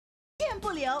不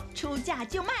留，出价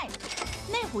就卖。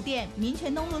内湖店民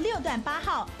权东路6段8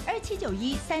号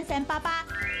27913388，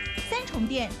三重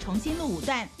店重新路5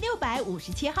段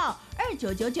657号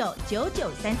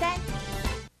29999933。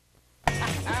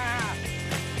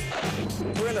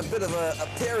We're in a bit of a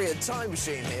period time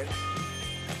machine here.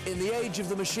 In the age of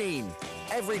the machine,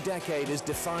 every decade is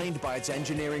defined by its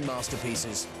engineering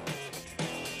masterpieces.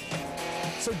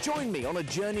 So join me on a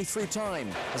journey through time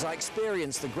as I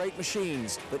experience the great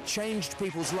machines that changed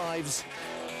people's lives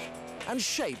and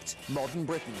shaped modern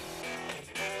Britain.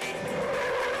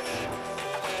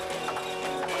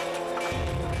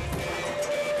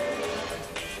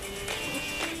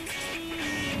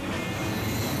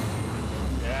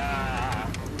 Yeah,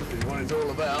 this is what it's all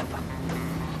about.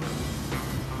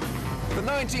 The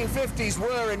 1950s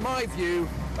were, in my view,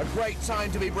 a great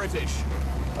time to be British.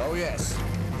 Oh yes.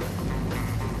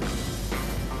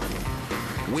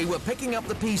 We were picking up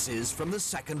the pieces from the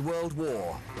Second World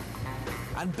War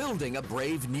and building a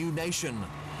brave new nation.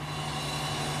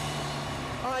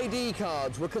 ID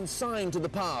cards were consigned to the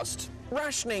past.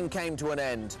 Rationing came to an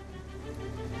end.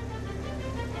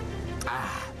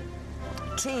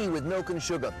 Tea with milk and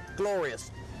sugar, glorious.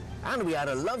 And we had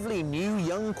a lovely new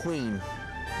young queen.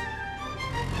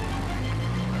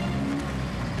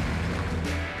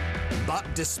 But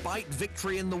despite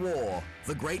victory in the war,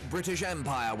 the great British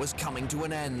Empire was coming to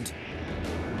an end,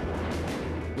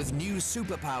 with new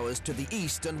superpowers to the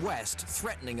east and west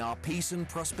threatening our peace and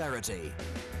prosperity.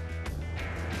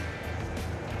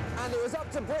 And it was up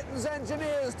to Britain's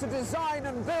engineers to design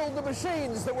and build the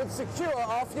machines that would secure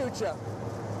our future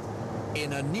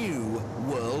in a new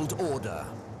world order.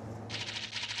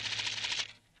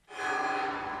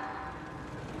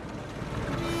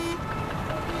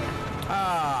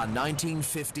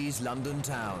 1950s London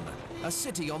town, a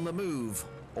city on the move,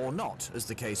 or not, as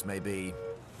the case may be.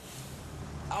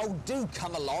 Oh, do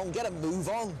come along, get a move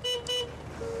on.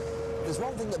 There's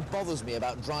one thing that bothers me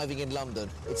about driving in London,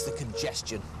 it's the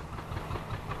congestion.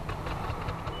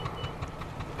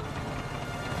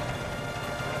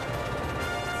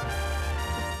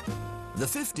 The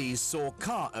 50s saw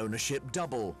car ownership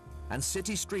double, and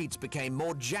city streets became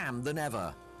more jammed than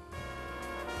ever.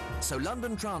 So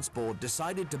London Transport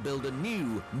decided to build a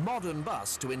new, modern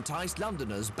bus to entice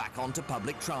Londoners back onto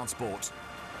public transport.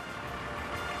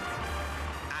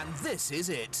 And this is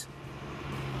it.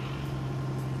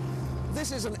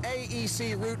 This is an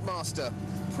AEC Routemaster,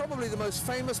 probably the most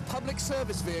famous public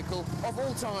service vehicle of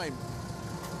all time.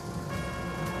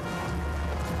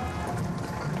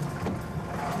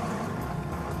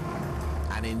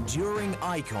 An enduring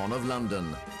icon of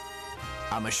London.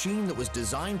 A machine that was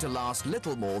designed to last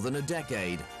little more than a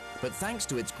decade, but thanks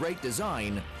to its great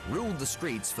design, ruled the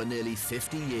streets for nearly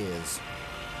 50 years.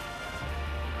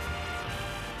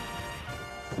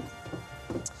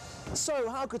 So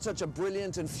how could such a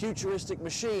brilliant and futuristic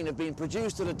machine have been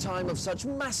produced at a time of such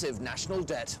massive national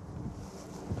debt?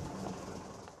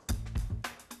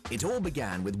 It all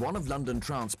began with one of London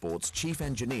Transport's chief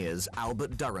engineers,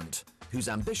 Albert Durrant, whose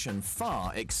ambition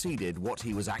far exceeded what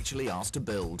he was actually asked to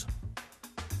build.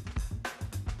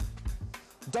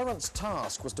 Durrant's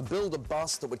task was to build a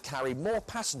bus that would carry more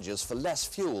passengers for less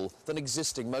fuel than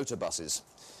existing motor buses.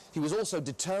 He was also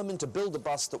determined to build a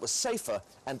bus that was safer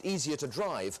and easier to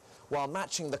drive while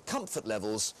matching the comfort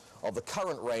levels of the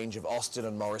current range of Austin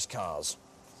and Morris cars.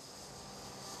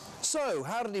 So,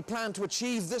 how did he plan to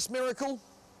achieve this miracle?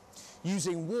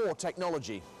 Using war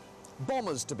technology.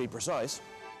 Bombers, to be precise.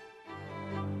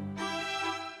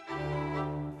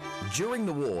 During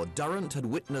the war, Durrant had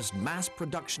witnessed mass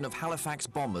production of Halifax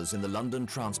bombers in the London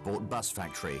Transport bus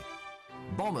factory.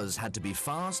 Bombers had to be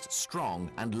fast,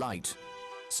 strong and light,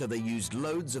 so they used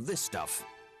loads of this stuff,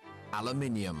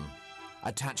 aluminium,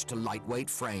 attached to lightweight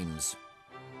frames.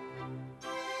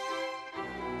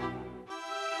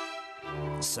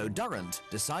 So Durrant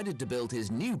decided to build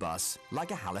his new bus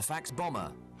like a Halifax bomber,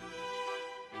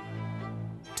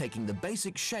 taking the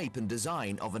basic shape and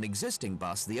design of an existing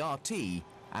bus, the RT,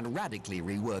 and radically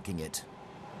reworking it.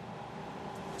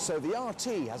 So the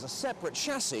RT has a separate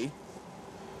chassis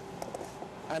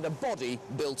and a body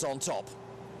built on top.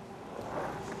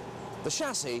 The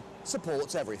chassis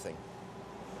supports everything.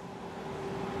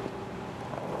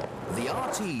 The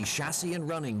RT chassis and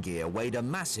running gear weighed a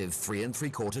massive 3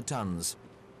 3/4 tons.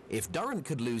 If Durrant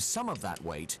could lose some of that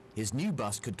weight, his new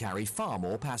bus could carry far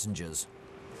more passengers.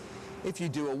 If you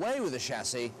do away with the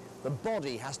chassis, the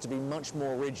body has to be much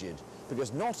more rigid,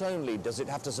 because not only does it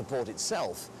have to support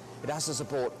itself, it has to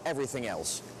support everything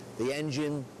else. The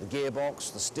engine, the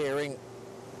gearbox, the steering,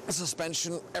 the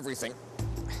suspension, everything.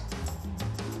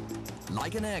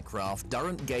 Like an aircraft,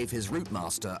 Durrant gave his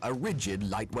Routemaster a rigid,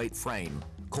 lightweight frame,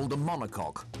 called a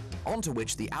monocoque, onto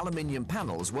which the aluminium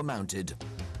panels were mounted.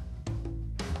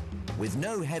 With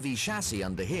no heavy chassis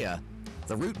under here,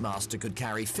 the Routemaster could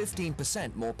carry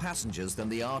 15% more passengers than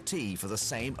the RT for the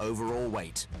same overall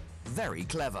weight. Very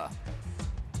clever.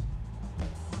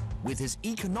 With his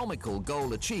economical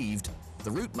goal achieved, the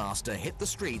Routemaster hit the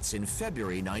streets in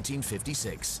February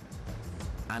 1956.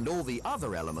 And all the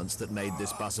other elements that made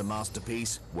this bus a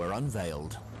masterpiece were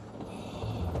unveiled.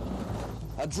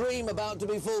 A dream about to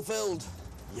be fulfilled.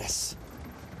 Yes.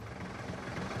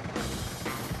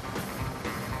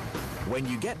 When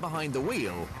you get behind the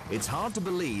wheel, it's hard to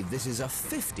believe this is a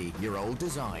 50-year-old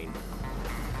design.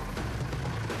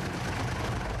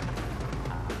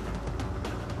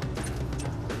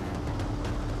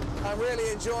 I'm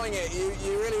really enjoying it.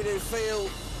 You really do feel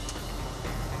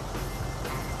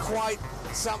quite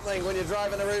something when you're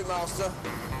driving a Routemaster.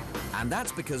 And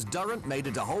that's because Durrant made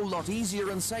it a whole lot easier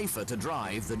and safer to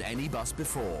drive than any bus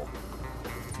before,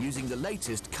 using the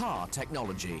latest car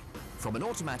technology, from an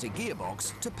automatic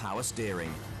gearbox to power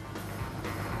steering.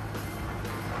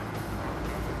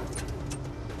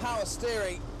 Power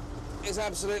steering is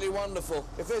absolutely wonderful.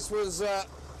 If this was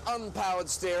unpowered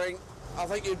steering, I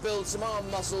think you'd build some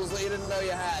arm muscles that you didn't know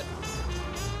you had.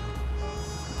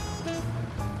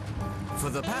 For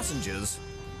the passengers,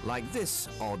 like this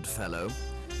odd fellow,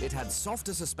 it had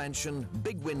softer suspension,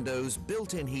 big windows,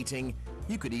 built-in heating.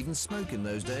 You could even smoke in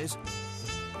those days.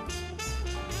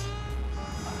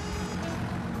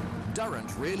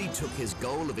 Durrant really took his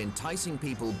goal of enticing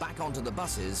people back onto the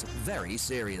buses very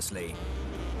seriously.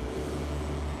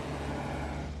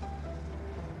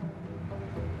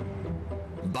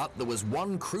 But there was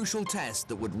one crucial test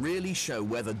that would really show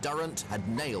whether Durrant had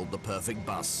nailed the perfect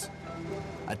bus.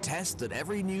 A test that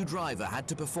every new driver had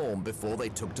to perform before they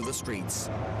took to the streets.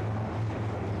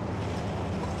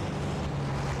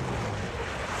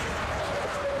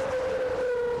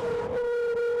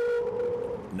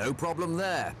 No problem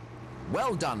there.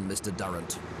 Well done, Mr.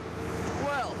 Durrant.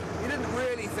 Well, you didn't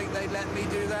really think they'd let me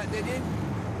do that, did you?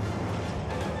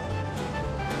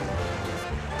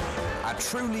 A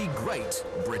truly great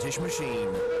British machine.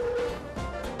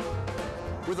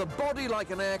 With a body like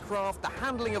an aircraft, the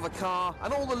handling of a car,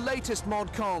 and all the latest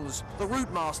mod cons, the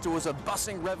Routemaster was a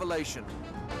bussing revelation.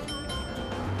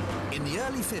 In the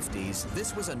early 50s,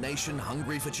 this was a nation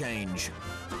hungry for change.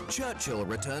 Churchill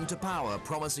returned to power,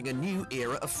 promising a new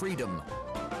era of freedom.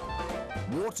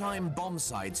 Wartime bomb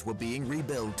sites were being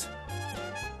rebuilt.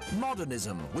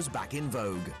 Modernism was back in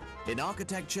vogue, in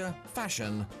architecture,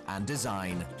 fashion, and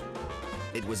design.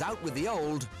 It was out with the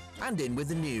old and in with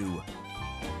the new.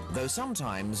 Though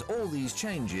sometimes all these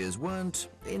changes weren't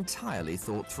entirely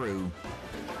thought through.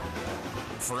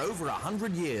 For over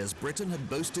 100 years, Britain had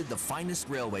boasted the finest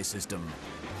railway system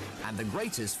and the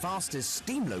greatest, fastest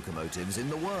steam locomotives in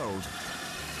the world.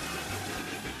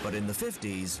 But in the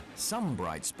 50s, some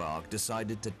bright spark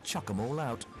decided to chuck them all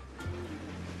out.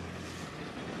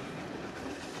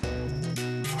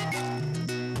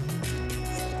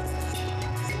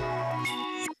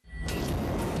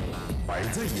 摆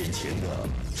在眼前的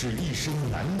是一生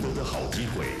难得的好机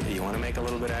会。You want to make a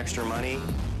little bit extra money?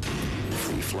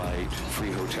 Free flight,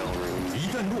 free hotel room. 一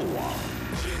旦落网，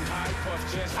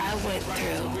 I went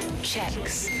through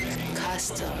checks,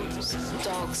 customs,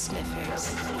 dog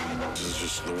sniffers. This is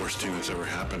just the worst thing that's ever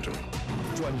happened to me.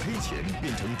 转赔前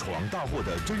变成闯大祸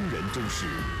的真人真事，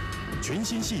全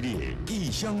新系列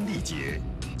异乡历劫，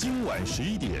今晚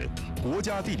11点，国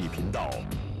家地理频道。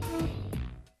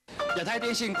 亚太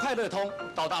电信快乐通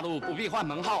到大陆不必换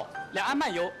门号，两岸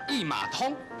漫游一码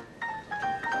通。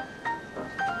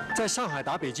在上海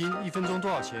打北京1分钟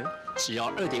多少钱？只要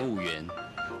2.5元。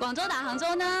广州打杭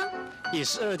州呢？也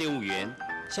是2.5元。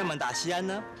厦门打西安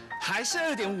呢？还是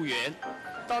2.5元。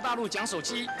到大陆讲手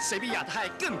机，谁比亚太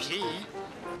更便宜？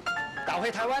打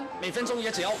回台湾每分钟也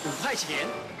只要5块钱。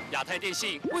亚太电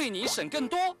信为你省更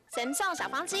多。神送小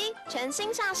黄机全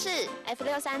新上市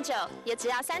 ，F639也只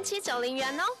要3790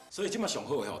元哦。所以今麦上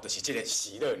好吼，就是这个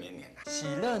喜乐年年啦。喜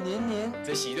乐年年，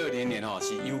这喜乐年年吼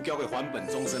是邮局的还本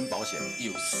终身保险，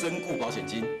有身故保险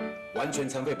金、完全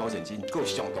残废保险金，更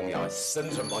上重要的生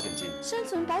存保险金。生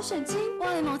存保险金，我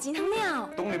的毛钱通了。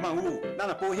当然万有，咱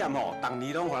的保险吼，当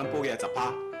年拢还咱保险10%，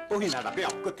保险若达标，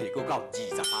佫提高到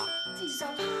20%。20%。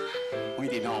每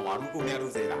年吼话愈久领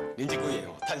愈济啦，恁这几个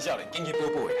吼趁少年紧去保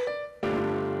保的啦。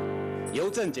邮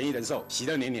政简易人寿，喜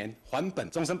乐年年还本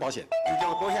终身保险，邮局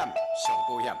的保险上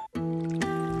保险。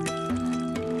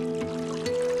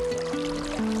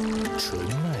 纯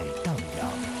麦荡漾，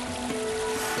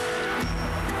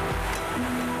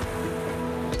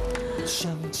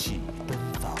香气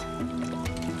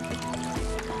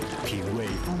品味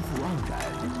丰富盎然。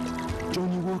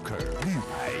Johnny Walker 绿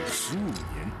牌15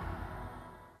年。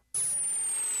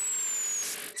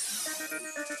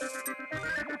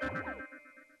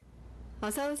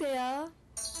어서 오세요.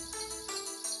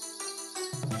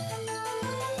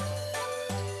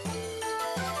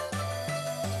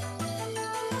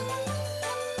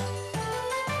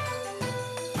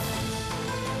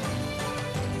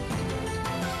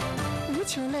无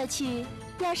穷乐趣，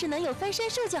要是能有分身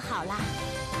术就好啦。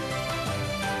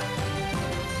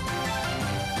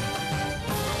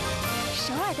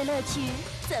首尔的乐趣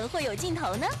怎会有尽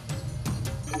头呢？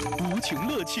无穷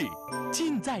乐趣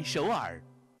尽在首尔。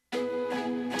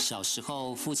小时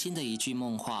候，父亲的一句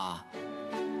梦话，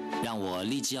让我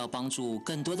立志要帮助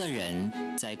更多的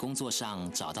人在工作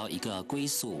上找到一个归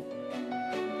宿。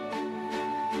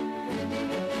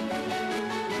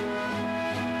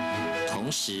同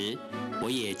时，我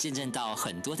也见证到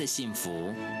很多的幸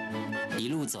福。一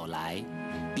路走来，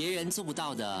别人做不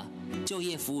到的，就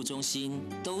业服务中心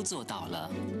都做到了。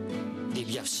立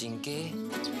业成家，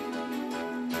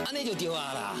安尼就对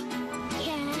啊啦。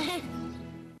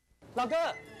老哥，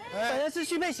白兰氏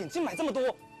续配险金买这么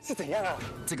多是怎样啊？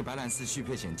这个白兰氏续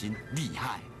配险金厉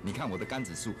害，你看我的肝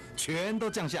指数全都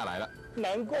降下来了。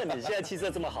难怪你现在气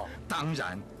色这么好。当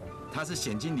然，它是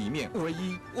险金里面唯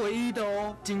一的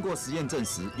哦。经过实验证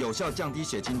实，有效降低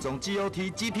血清中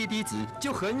GOT、GPD 值，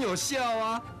就很有效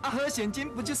啊！喝险金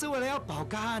不就是为了要保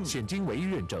肝？险金唯一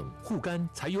认证，护肝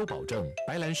才有保证。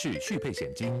白兰氏续配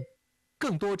险金，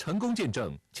更多成功见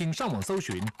证，请上网搜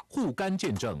寻护肝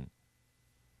见证。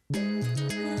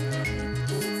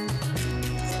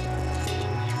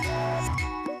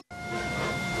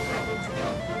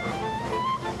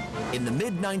In the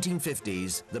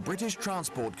mid-1950s, the British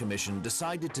Transport Commission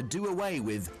decided to do away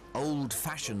with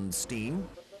old-fashioned steam,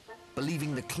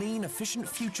 believing the clean, efficient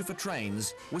future for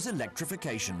trains was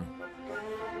electrification.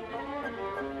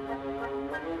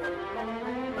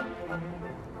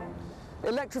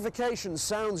 Electrification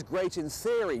sounds great in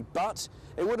theory, but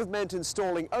it would have meant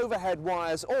installing overhead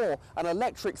wires or an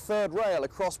electric third rail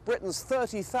across Britain's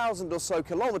 30,000 or so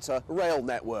kilometre rail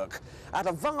network, at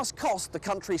a vast cost the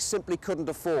country simply couldn't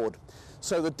afford.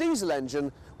 So the diesel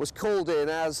engine was called in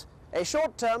as a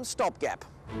short-term stopgap.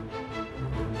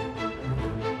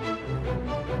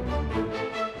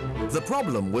 The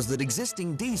problem was that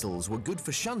existing diesels were good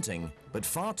for shunting, but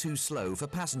far too slow for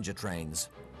passenger trains.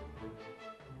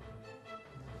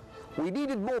 We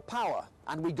needed more power,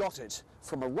 and we got it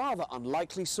from a rather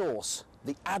unlikely source,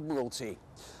 the Admiralty.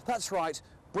 That's right,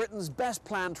 Britain's best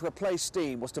plan to replace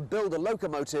steam was to build a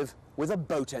locomotive with a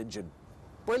boat engine.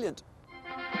 Brilliant.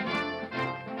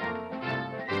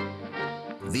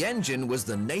 The engine was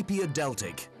the Napier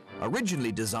Deltic,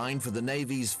 originally designed for the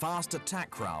Navy's fast attack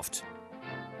craft.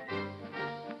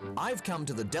 I've come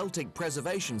to the Deltic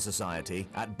Preservation Society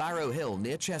at Barrow Hill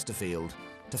near Chesterfield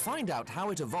to find out how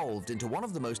it evolved into one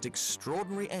of the most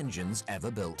extraordinary engines ever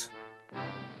built.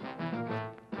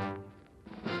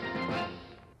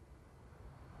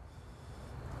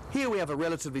 Here we have a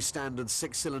relatively standard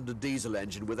 6-cylinder diesel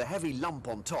engine with a heavy lump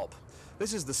on top.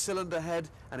 This is the cylinder head,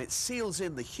 and it seals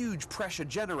in the huge pressure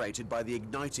generated by the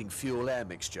igniting fuel-air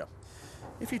mixture.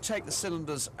 If you take the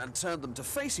cylinders and turn them to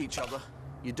face each other,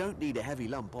 you don't need a heavy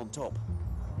lump on top.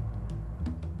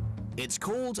 It's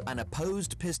called an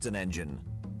opposed piston engine.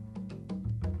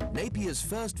 Napier's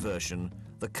first version,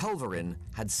 the Culverin,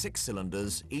 had 6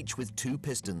 cylinders, each with 2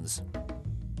 pistons.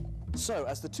 So,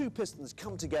 as the 2 pistons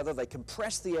come together, they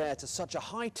compress the air to such a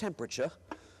high temperature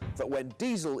that when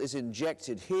diesel is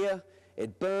injected here,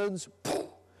 it burns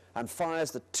and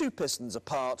fires the 2 pistons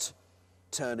apart,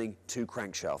 turning 2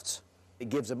 crankshafts. It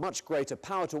gives a much greater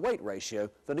power-to-weight ratio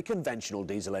than a conventional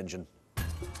diesel engine.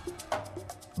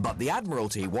 But the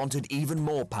Admiralty wanted even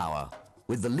more power,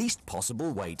 with the least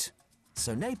possible weight.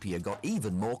 So Napier got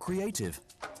even more creative.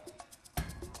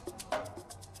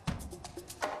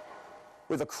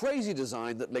 With a crazy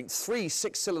design that linked 3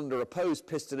 6-cylinder opposed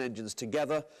piston engines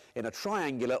together in a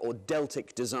triangular or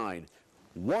deltic design.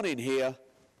 1 in here,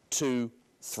 2,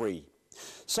 3.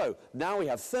 So now we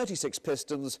have 36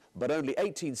 pistons, but only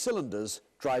 18 cylinders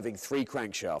driving 3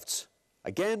 crankshafts.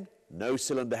 Again, no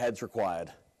cylinder heads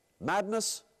required.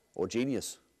 Madness or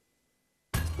genius?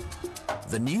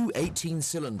 The new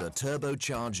 18-cylinder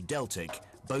turbocharged Deltic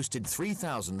boasted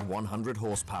 3,100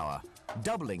 horsepower,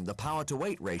 doubling the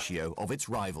power-to-weight ratio of its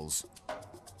rivals.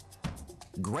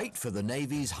 Great for the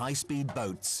Navy's high-speed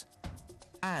boats.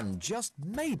 And just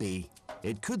maybe,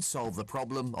 it could solve the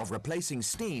problem of replacing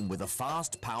steam with a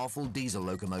fast, powerful diesel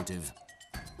locomotive.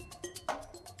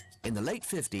 In the late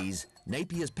 50s,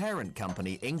 Napier's parent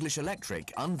company, English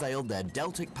Electric, unveiled their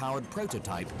Deltic-powered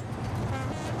prototype,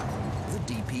 the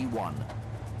DP1.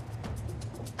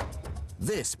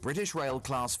 This British Rail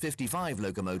Class 55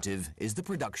 locomotive is the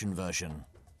production version.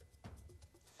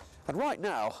 And right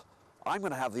now, I'm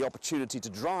going to have the opportunity to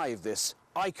drive this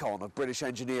icon of British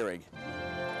engineering.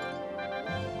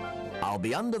 I'll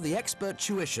be under the expert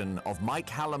tuition of Mike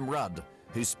Hallam Rudd,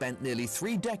 who spent nearly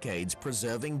 3 decades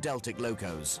preserving Deltic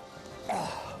locos.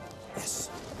 Ah, yes.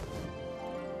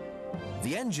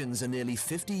 The engines are nearly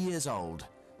 50 years old,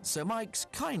 so Mike's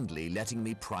kindly letting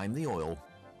me prime the oil.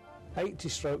 80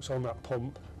 strokes on that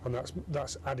pump, and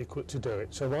that's adequate to do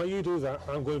it. So while you do that,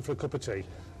 I'm going for a cup of tea.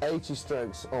 80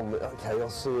 strokes on the... Okay, I'll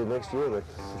see you next year then.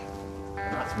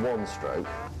 That's 1 stroke.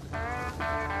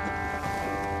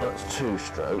 That's 2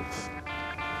 strokes.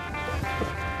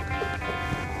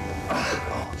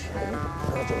 Oh,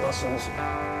 gee, muscles.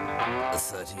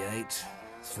 38,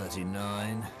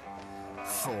 39,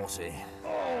 40.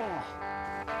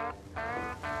 Oh.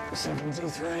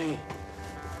 73,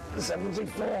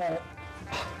 74,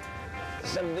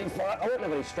 75. I won't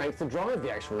have any strength to drive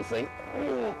the actual thing.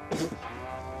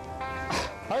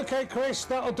 Okay, Chris,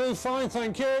 that'll do fine,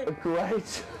 thank you.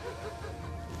 Great.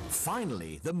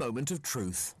 Finally, the moment of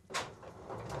truth.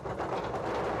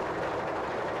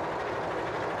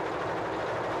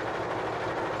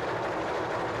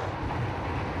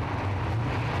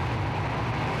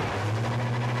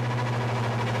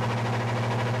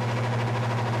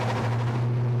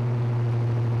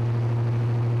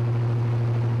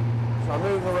 So I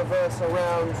move the reverse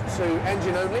around to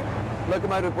engine only,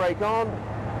 locomotive brake on,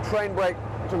 train brake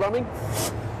to running.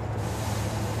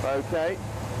 Okay.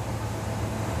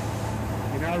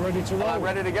 You're now ready to roll. I'm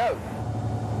ready to go.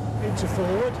 Into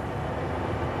forward.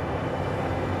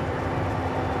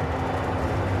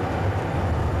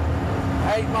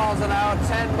 Eight miles an hour,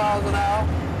 10 miles an hour.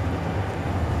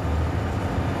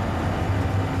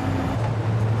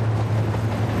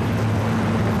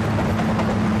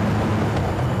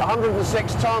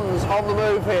 $106 tons on the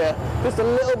move here. Just a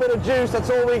little bit of juice, that's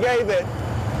all we gave it.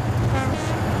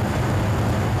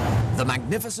 The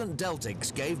magnificent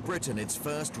Deltics gave Britain its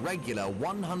first regular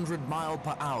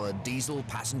 100-mile-per-hour diesel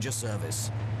passenger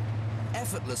service,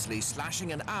 effortlessly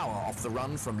slashing an hour off the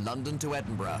run from London to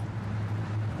Edinburgh.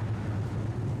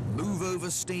 Move over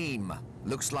steam.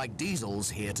 Looks like diesel's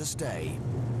here to stay.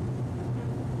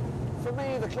 For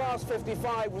me, the Class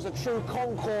 55 was a true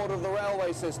concord of the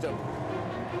railway system.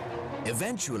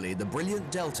 Eventually, the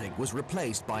brilliant Deltic was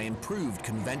replaced by improved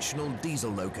conventional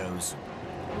diesel locos.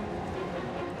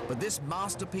 But this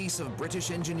masterpiece of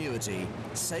British ingenuity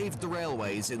saved the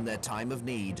railways in their time of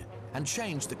need and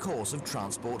changed the course of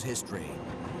transport history.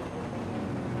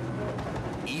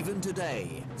 Even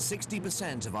today,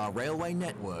 60% of our railway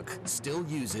network still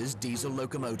uses diesel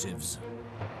locomotives.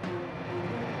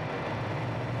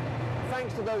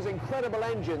 Thanks to those incredible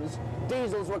engines,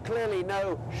 diesels were clearly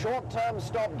no short-term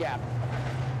stopgap.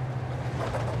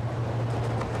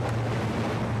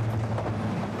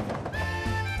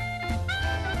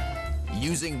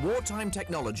 Using wartime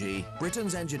technology,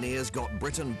 Britain's engineers got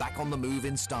Britain back on the move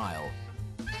in style.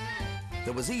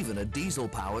 There was even a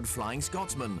diesel-powered Flying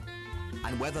Scotsman.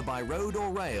 And whether by road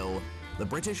or rail, the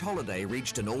British holiday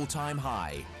reached an all-time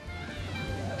high.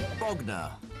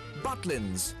 Bognor,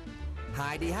 Butlins,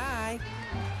 Hi-de-hi.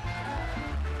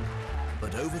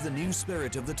 But over the new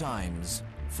spirit of the times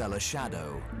fell a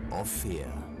shadow of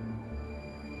fear.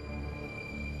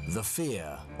 The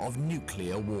fear of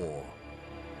nuclear war.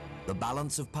 The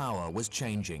balance of power was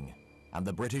changing, and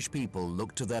the British people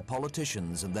looked to their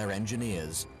politicians and their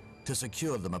engineers to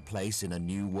secure them a place in a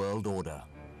new world order.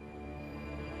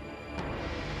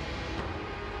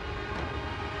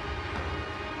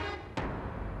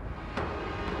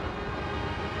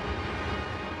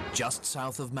 Just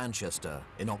south of Manchester,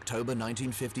 in October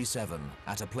 1957,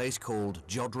 at a place called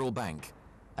Jodrell Bank,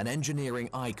 an engineering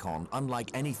icon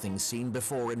unlike anything seen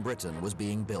before in Britain was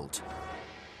being built,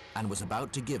 and was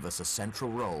about to give us a central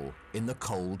role in the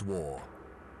Cold War.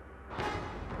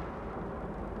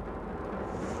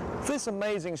 This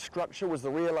amazing structure was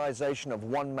the realization of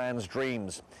one man's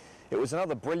dreams. It was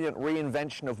another brilliant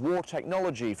reinvention of war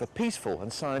technology for peaceful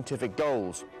and scientific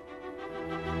goals.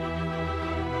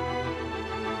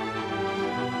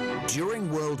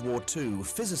 During World War II,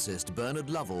 physicist Bernard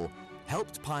Lovell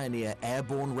helped pioneer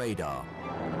airborne radar,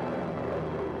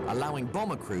 allowing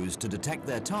bomber crews to detect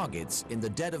their targets in the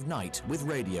dead of night with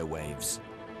radio waves.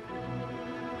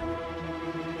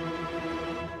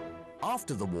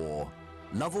 After the war,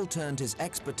 Lovell turned his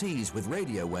expertise with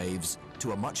radio waves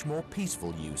to a much more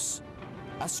peaceful use: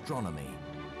 astronomy.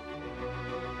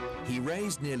 He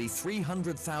raised nearly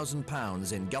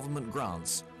 £300,000 in government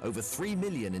grants, over 3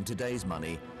 million in today's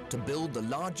money, to build the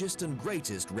largest and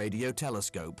greatest radio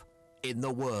telescope in the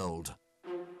world.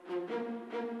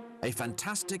 A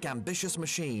fantastic, ambitious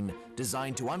machine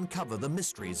designed to uncover the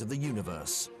mysteries of the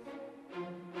universe.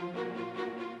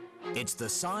 It's the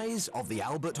size of the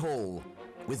Albert Hall.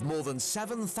 With more than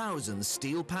 7,000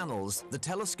 steel panels, the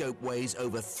telescope weighs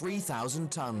over 3,000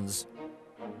 tons.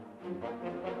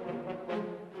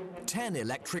 10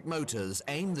 electric motors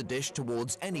aim the dish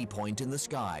towards any point in the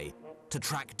sky to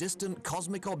track distant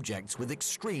cosmic objects with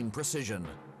extreme precision.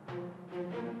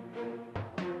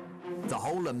 The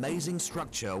whole amazing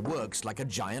structure works like a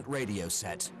giant radio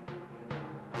set.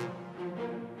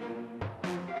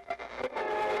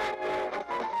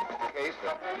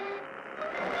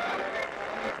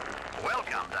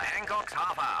 Welcome to Hancock's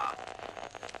Half Hour.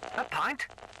 A pint?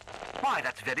 Why,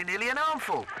 that's very nearly an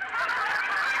armful.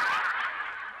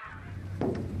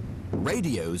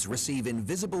 Radios receive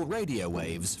invisible radio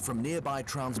waves from nearby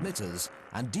transmitters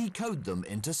and decode them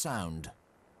into sound.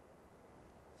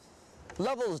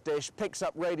 Lovell's dish picks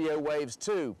up radio waves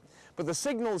too, but the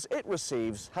signals it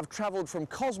receives have travelled from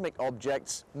cosmic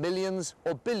objects millions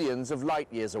or billions of light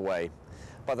years away.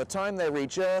 By the time they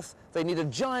reach Earth, they need a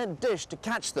giant dish to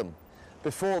catch them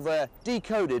before they're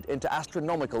decoded into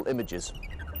astronomical images.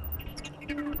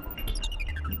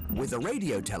 With a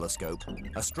radio telescope,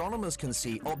 astronomers can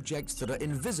see objects that are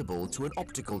invisible to an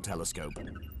optical telescope.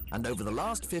 And over the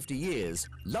last 50 years,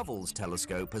 Lovell's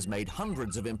telescope has made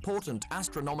hundreds of important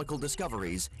astronomical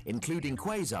discoveries, including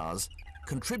quasars,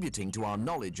 contributing to our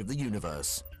knowledge of the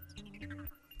universe.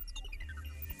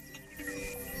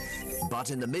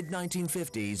 But in the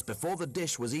mid-1950s, before the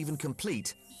dish was even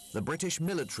complete, the British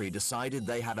military decided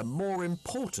they had a more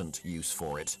important use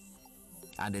for it,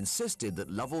 and insisted that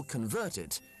Lovell convert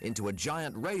it into a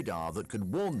giant radar that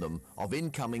could warn them of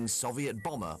incoming Soviet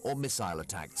bomber or missile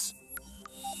attacks.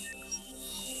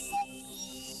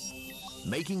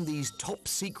 Making these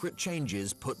top-secret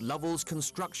changes put Lovell's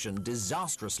construction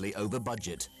disastrously over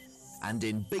budget and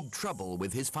in big trouble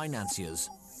with his financiers.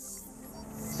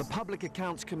 The Public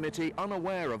Accounts Committee,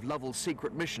 unaware of Lovell's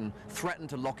secret mission, threatened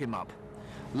to lock him up.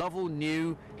 Lovell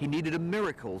knew he needed a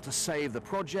miracle to save the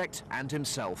project and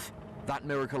himself. That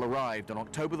miracle arrived on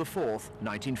October the 4th,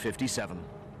 1957.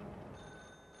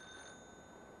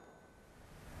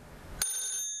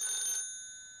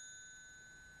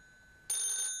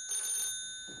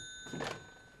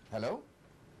 Hello?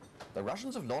 The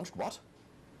Russians have launched what?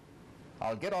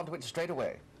 I'll get onto it straight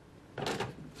away.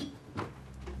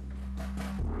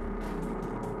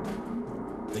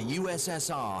 The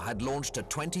USSR had launched a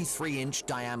 23-inch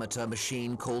diameter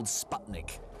machine called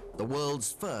Sputnik, the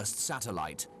world's first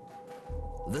satellite.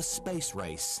 The space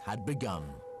race had begun.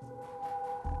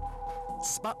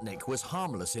 Sputnik was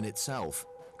harmless in itself,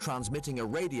 transmitting a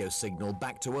radio signal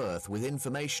back to Earth with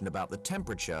information about the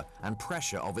temperature and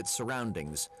pressure of its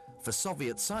surroundings for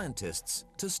Soviet scientists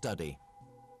to study.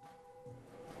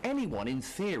 Anyone in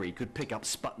theory could pick up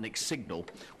Sputnik's signal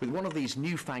with one of these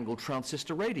newfangled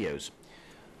transistor radios.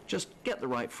 Just get the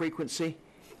right frequency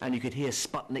and you could hear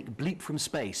Sputnik bleep from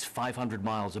space 500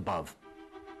 miles above.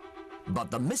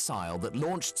 But the missile that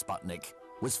launched Sputnik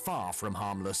was far from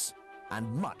harmless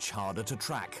and much harder to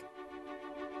track.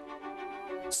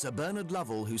 Sir Bernard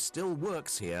Lovell, who still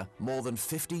works here more than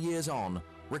 50 years on,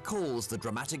 recalls the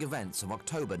dramatic events of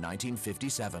October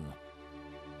 1957.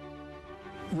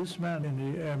 This man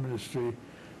in the Air Ministry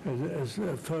has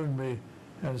phoned me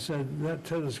and said, that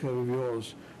telescope of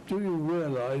yours, do you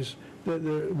realise that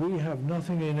we have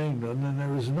nothing in England and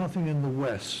there is nothing in the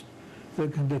West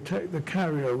that can detect the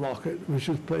carrier rocket which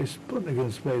has placed Sputnik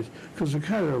in space, because the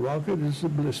carrier rocket is a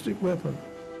ballistic weapon.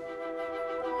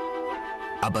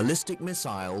 A ballistic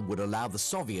missile would allow the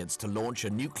Soviets to launch a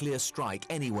nuclear strike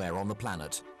anywhere on the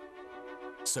planet.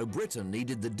 So Britain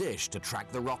needed the dish to track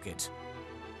the rocket.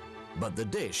 But the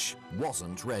dish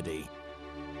wasn't ready.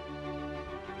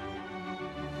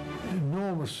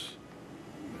 Enormous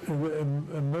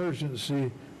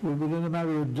emergency. Within a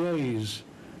matter of days,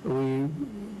 we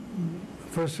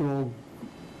first of all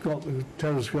got the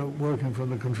telescope working from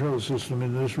the control system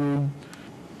in this room,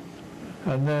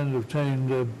 and then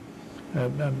obtained a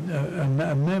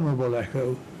memorable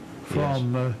echo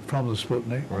from the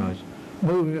Sputnik, right,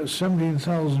 moving at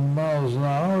 17,000 miles an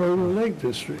hour over the Lake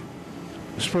District.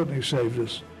 Sputnik saved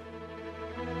us.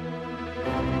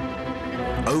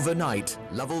 Overnight,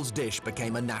 Lovell's dish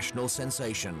became a national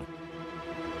sensation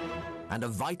and a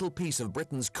vital piece of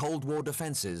Britain's Cold War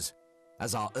defences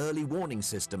as our early warning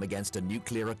system against a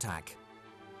nuclear attack.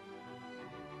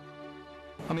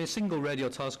 I mean, a single radio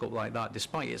telescope like that,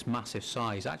 despite its massive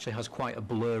size, actually has quite a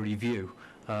blurry view.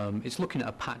 It's looking at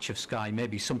a patch of sky,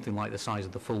 maybe something like the size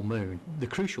of the full moon. The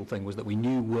crucial thing was that we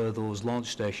knew where those launch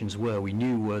stations were. We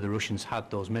knew where the Russians had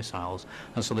those missiles.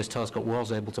 And so this telescope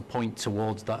was able to point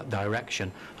towards that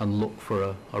direction and look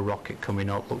for a rocket coming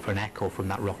up, look for an echo from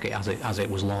that rocket as it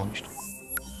was launched.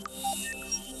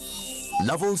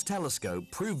 Lovell's telescope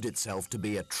proved itself to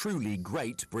be a truly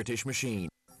great British machine,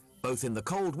 both in the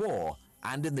Cold War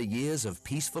and in the years of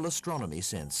peaceful astronomy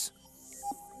since.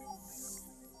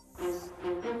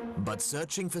 But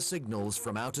searching for signals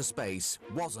from outer space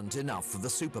wasn't enough for the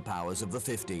superpowers of the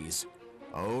 50s.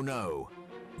 Oh no,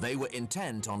 they were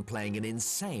intent on playing an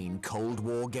insane Cold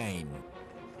War game.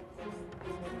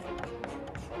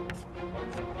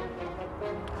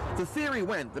 The theory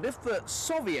went that if the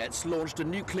Soviets launched a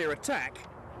nuclear attack,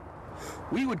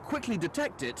 we would quickly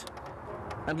detect it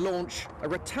and launch a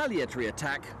retaliatory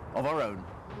attack of our own.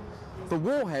 The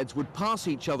warheads would pass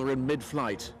each other in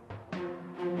mid-flight.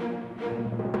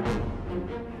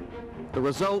 The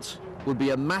result would be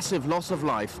a massive loss of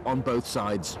life on both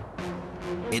sides.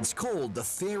 It's called the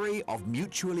theory of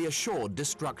mutually assured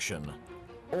destruction,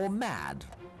 or MAD.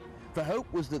 The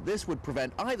hope was that this would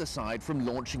prevent either side from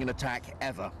launching an attack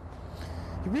ever.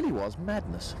 It really was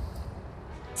madness.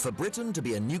 For Britain to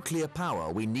be a nuclear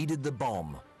power, we needed the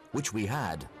bomb, which we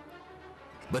had,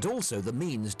 but also the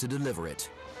means to deliver it,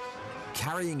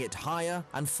 carrying it higher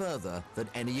and further than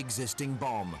any existing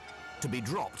bomb, to be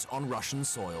dropped on Russian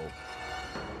soil.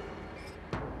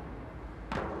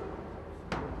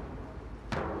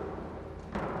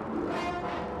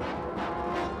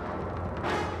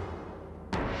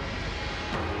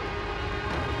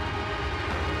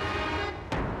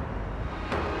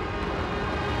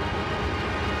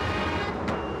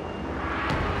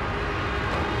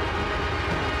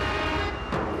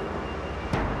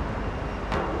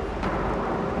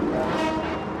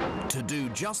 To do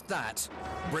just that,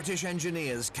 British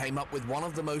engineers came up with one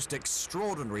of the most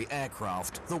extraordinary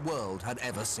aircraft the world had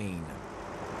ever seen.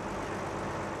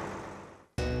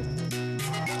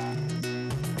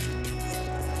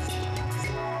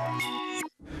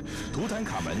 图坦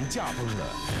卡门驾崩了，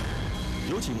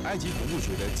有请埃及古物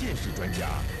学的鉴识专家。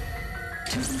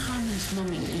 Tutankhamun's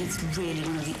mummy is really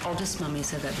one of the oddest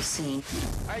mummies I've ever seen.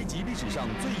 埃及历史上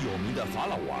最有名的法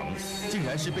老王，竟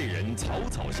然是被人草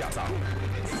草下葬。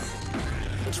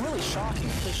 It's really shocking.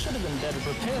 They should have been better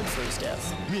prepared for his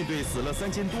death. 面对死了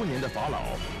3000多年的法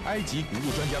老，埃及古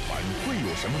物专家团会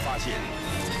有什么发现？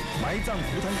埋葬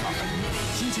图坦卡门，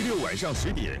星期六晚上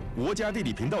10点，国家地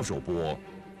理频道首播。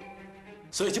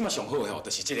 所以今麦上好的就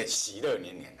是这个喜乐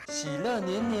年年啦。喜乐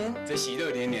年年，这喜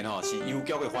乐年年是邮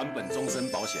局的还本终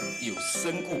身保险，有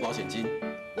身故保险金、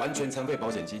完全残废保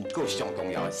险金，还有上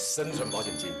重要的生存保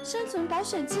险金。生存保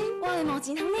险金，我的毛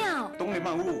钱通了。当然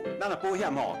万有，咱的保险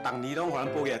当年拢还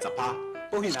保险10%，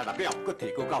保险若达标，佫提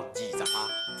高到20%。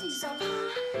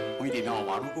20%？规定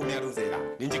活愈久命愈济啦，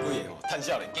恁这几个趁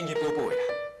少年紧去保的啦。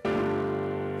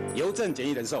邮政简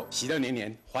易人寿，喜乐年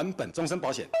年还本终身保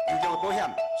险，邮局的保险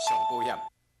上保险。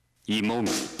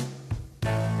 eMomi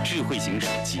智慧型手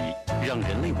机让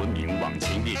人类文明往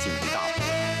前跃进一大步，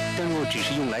但若只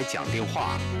是用来讲电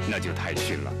话，那就太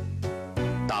逊了。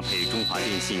搭配中华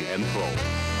电信 M Pro，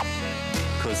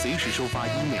 可随时收发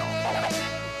email，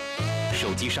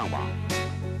 手机上网，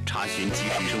查询即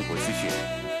时生活资讯，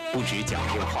不止讲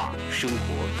电话，生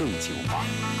活更轻化。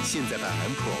现在办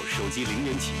M Pro 手机0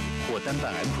元起，或单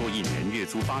办 M Pro 1年月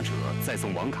租8折，再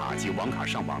送网卡及网卡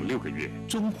上网6个月。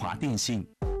中华电信。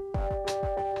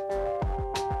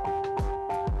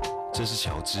 这是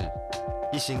乔治，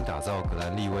一心打造格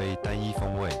兰利威单一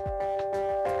风味。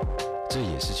这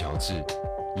也是乔治，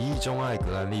一意钟爱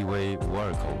格兰利威无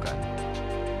二口感。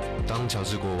当乔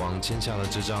治国王签下了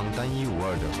这张单一无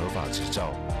二的合法执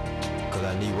照，格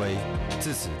兰利威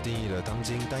自此定义了当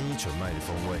今单一纯麦的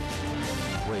风味，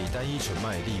为单一纯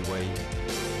麦立威。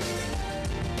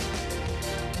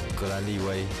格兰利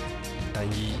威，单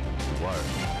一无二。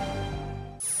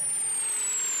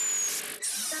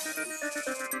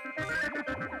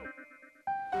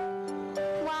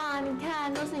 哇，你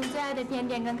看，都是你最爱的甜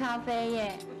点跟咖啡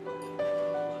耶。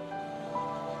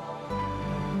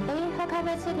喝咖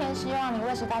啡吃甜食又让你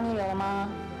胃食道逆流了吗？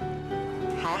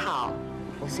还好，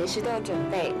我随时都有准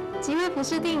备。吉胃福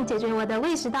士定解决我的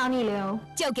胃食道逆流，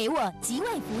就给我吉胃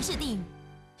福士定。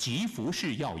吉福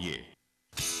士药业。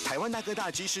 台湾大哥大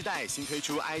G 世代新推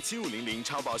出 i7500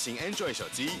超薄型 Android 手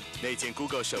机，内建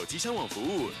Google 手机上网服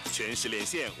务，全时连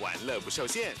线，玩乐不受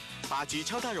限，8G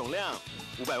超大容量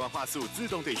，500万画素自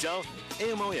动对焦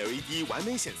 ，AMOLED 完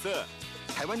美显色。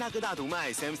台湾大哥大独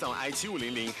卖 Samsung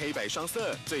i7500黑白双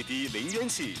色，最低0元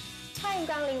起。欢迎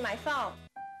光临买凤。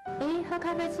喝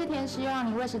咖啡吃甜食又让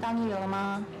你胃食道逆流了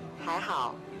吗？还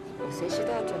好，我随时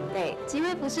都有准备。极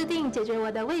胃服适定解决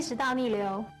我的胃食道逆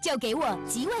流，就给我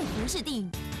极胃服适定。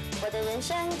我的人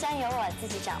生将由我自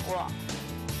己掌握。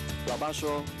老爸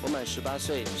说，我满18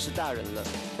岁是大人了，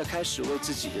要开始为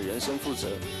自己的人生负责。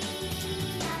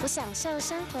我享受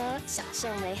生活，享受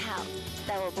美好，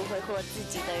但我不挥霍自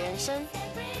己的人生。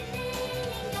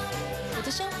我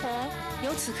的生活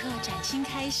由此刻崭新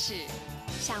开始。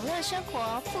享乐生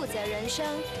活，负责人生。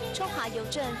中华邮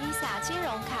政 Visa 金融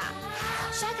卡，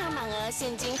刷卡满额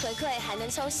现金回馈，还能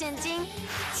抽现金。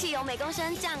汽油每公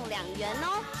升降2元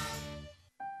哦。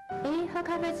喝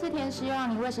咖啡吃甜食又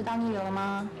让你胃食道逆流了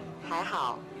吗？还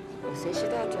好，我随时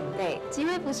都有准备。极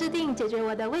胃服适定解决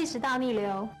我的胃食道逆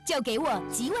流，就给我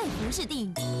极胃服适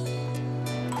定。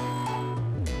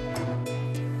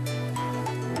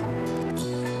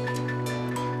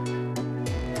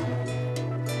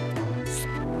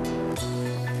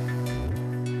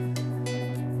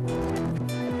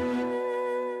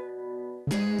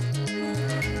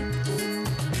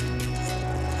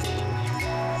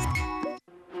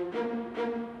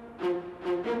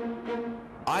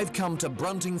I've come to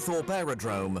Bruntingthorpe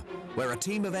Aerodrome, where a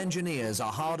team of engineers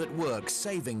are hard at work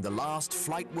saving the last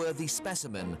flight-worthy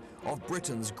specimen of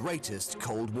Britain's greatest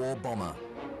Cold War bomber.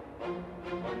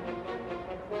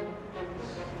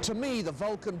 To me, the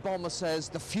Vulcan bomber says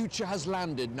the future has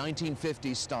landed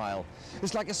 1950s style.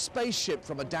 It's like a spaceship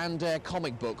from a Dan Dare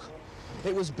comic book.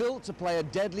 It was built to play a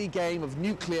deadly game of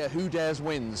nuclear who dares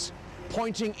wins,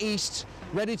 pointing east,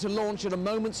 ready to launch at a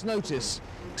moment's notice,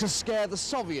 to scare the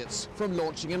Soviets from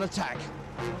launching an attack.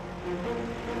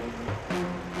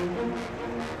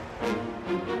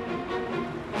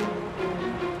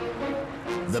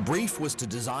 The brief was to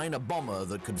design a bomber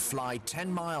that could fly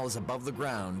 10 miles above the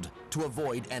ground to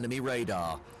avoid enemy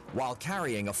radar, while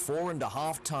carrying a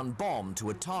 4.5-ton bomb to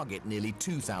a target nearly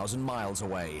 2,000 miles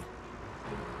away.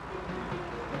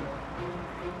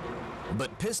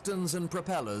 But pistons and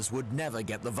propellers would never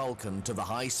get the Vulcan to the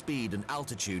high speed and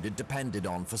altitude it depended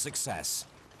on for success.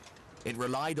 It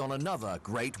relied on another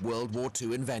great World War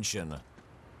II invention,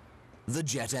 the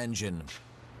jet engine.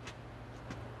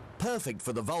 Perfect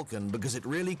for the Vulcan because it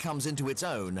really comes into its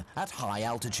own at high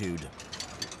altitude.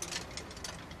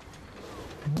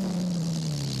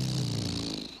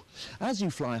 As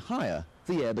you fly higher,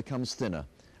 the air becomes thinner,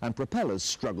 and propellers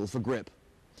struggle for grip.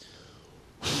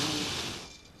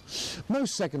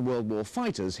 Most Second World War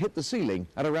fighters hit the ceiling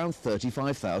at around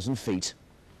 35,000 feet.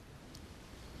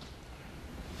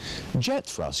 Jet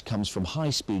thrust comes from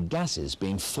high-speed gases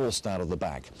being forced out of the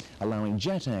back, allowing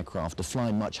jet aircraft to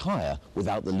fly much higher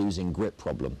without the losing grip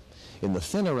problem. In the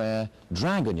thinner air,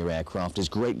 drag on your aircraft is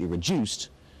greatly reduced,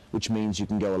 which means you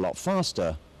can go a lot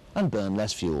faster and burn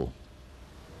less fuel.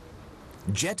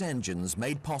 Jet engines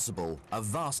made possible a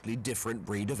vastly different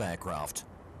breed of aircraft.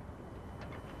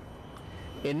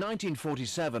 In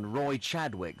 1947, Roy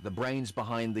Chadwick, the brains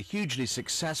behind the hugely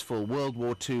successful World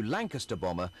War II Lancaster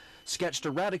bomber, sketched a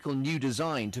radical new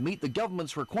design to meet the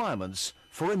government's requirements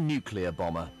for a nuclear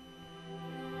bomber.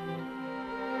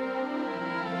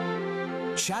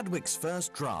 Chadwick's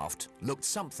first draft looked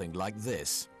something like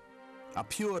this: a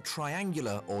pure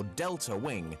triangular or delta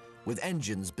wing with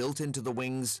engines built into the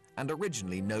wings and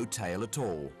originally no tail at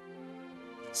all.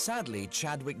 Sadly,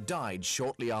 Chadwick died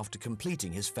shortly after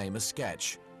completing his famous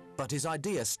sketch, but his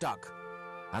idea stuck,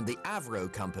 and the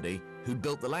Avro company, who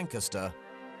built the Lancaster,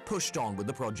 pushed on with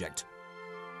the project.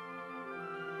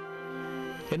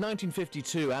 In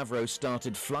 1952, Avro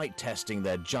started flight testing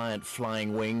their giant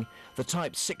flying wing, the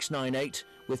Type 698,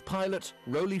 with pilot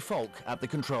Roly Falk at the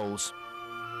controls.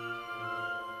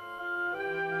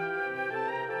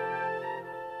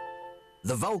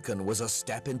 The Vulcan was a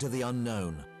step into the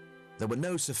unknown. There were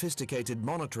no sophisticated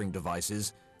monitoring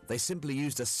devices. They simply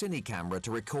used a cine camera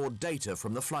to record data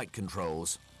from the flight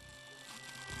controls.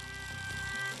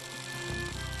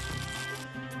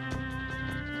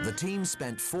 The team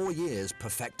spent 4 years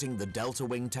perfecting the delta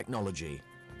wing technology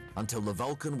until the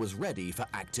Vulcan was ready for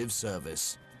active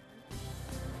service.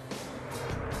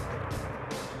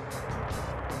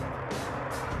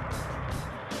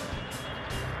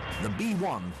 The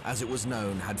B-1, as it was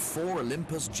known, had 4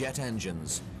 Olympus jet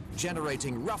engines,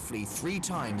 generating roughly 3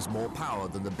 times more power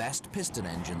than the best piston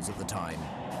engines at the time.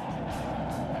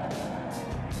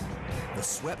 The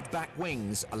swept-back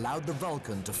wings allowed the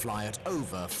Vulcan to fly at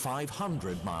over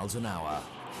 500 miles an hour.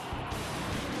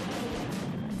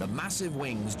 The massive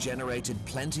wings generated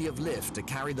plenty of lift to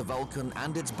carry the Vulcan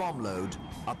and its bomb load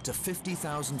up to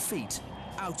 50,000 feet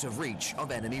out of reach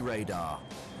of enemy radar.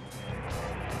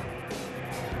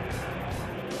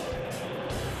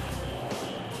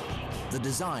 The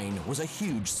design was a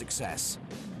huge success.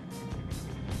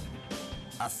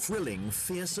 A thrilling,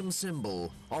 fearsome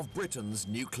symbol of Britain's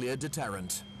nuclear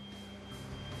deterrent.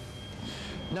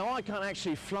 Now, I can't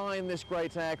actually fly in this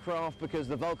great aircraft because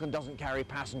the Vulcan doesn't carry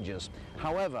passengers.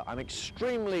 However, I'm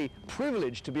extremely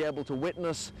privileged to be able to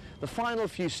witness the final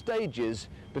few stages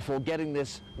before getting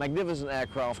this magnificent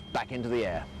aircraft back into the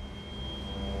air.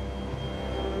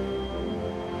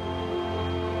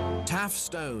 Taff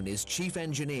Stone is chief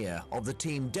engineer of the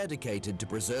team dedicated to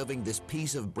preserving this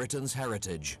piece of Britain's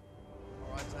heritage.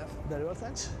 All right, Taff. Very well,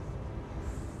 thanks.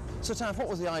 So, Taff, what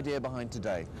was the idea behind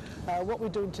today? What we're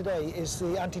doing today is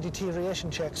the anti-deterioration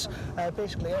checks.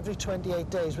 Basically, every 28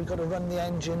 days we've got to run the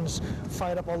engines,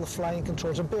 fire up all the flying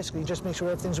controls, and basically just make sure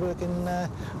everything's working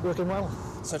well.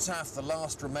 So, Taff, the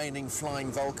last remaining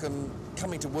flying Vulcan,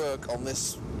 coming to work on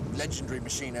this legendary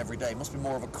machine every day must be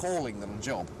more of a calling than a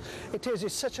job. It is.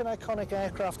 It's such an iconic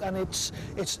aircraft, and it's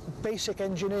basic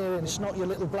engineering. It's not your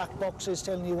little black boxes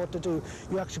telling you what to do.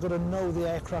 You actually got to know the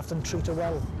aircraft and treat it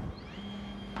well.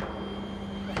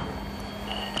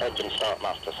 Engine start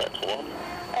master set to 1.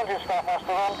 Engine start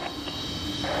master 1.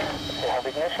 You have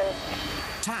ignition.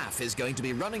 Taff is going to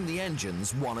be running the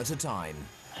engines one at a time.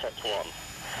 Set to 1.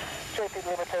 JP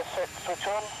limiter set, switch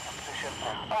on. Position.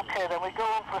 Okay, then we go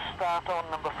on for a start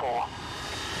on number 4.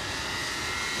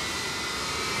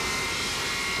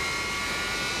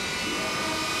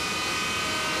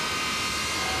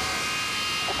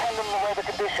 Depending on the weather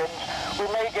conditions, we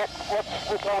may get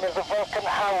what's known as the Vulcan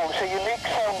howl. It's a unique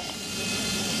sound.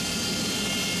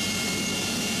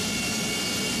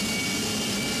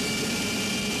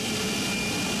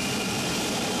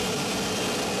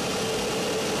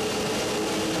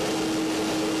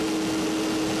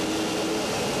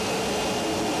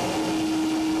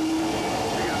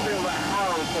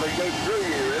 Go through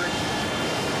you, really.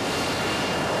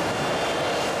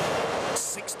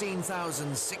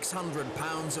 16,600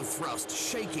 pounds of thrust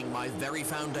shaking my very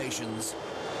foundations.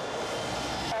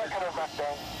 Coming back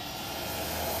down.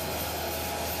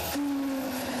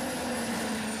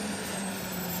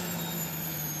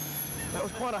 That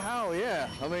was quite a howl, yeah.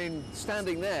 I mean,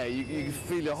 standing there, you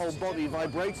feel your whole body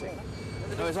vibrating.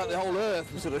 No, it's like the whole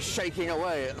earth was sort of shaking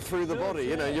away through the body,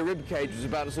 you know, your rib cage was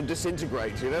about to sort of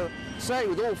disintegrate, you know. Say,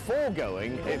 with all 4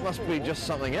 going, it must be just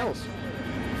something else.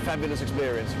 Fabulous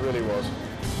experience, really was.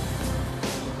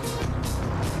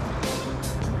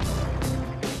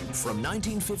 From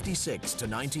 1956 to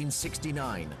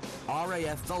 1969,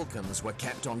 RAF Vulcans were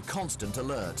kept on constant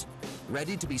alert,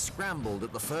 ready to be scrambled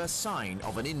at the first sign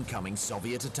of an incoming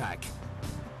Soviet attack.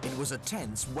 It was a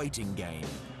tense waiting game.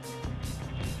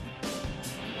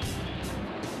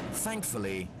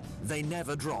 Thankfully, they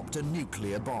never dropped a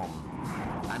nuclear bomb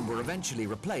and were eventually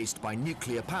replaced by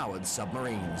nuclear-powered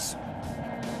submarines.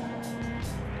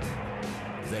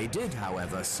 They did,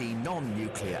 however, see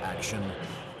non-nuclear action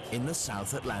in the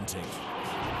South Atlantic.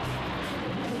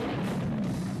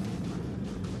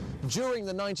 During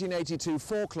the 1982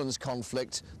 Falklands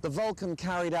conflict, the Vulcan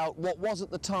carried out what was at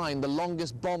the time the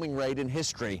longest bombing raid in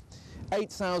history,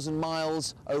 8,000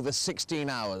 miles over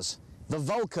 16 hours. The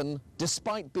Vulcan,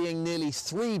 despite being nearly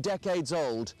 3 decades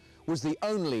old, was the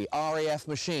only RAF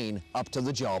machine up to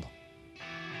the job.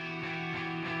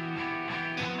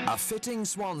 A fitting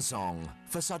swan song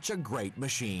for such a great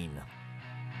machine.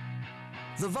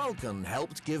 The Vulcan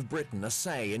helped give Britain a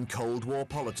say in Cold War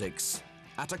politics,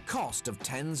 at a cost of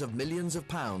tens of millions of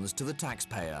pounds to the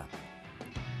taxpayer.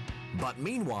 But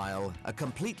meanwhile, a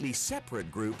completely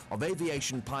separate group of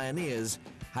aviation pioneers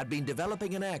had been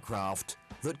developing an aircraft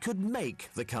that could make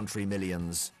the country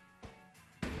millions.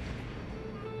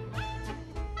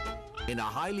 In a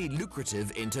highly lucrative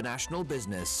international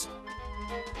business.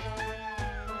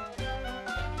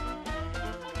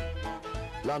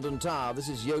 London Tower, this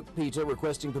is Yoke Peter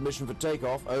requesting permission for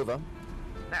takeoff, over.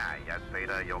 Yes,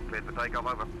 Peter, you're cleared for takeoff,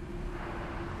 over.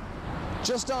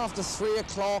 Just after 3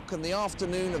 o'clock in the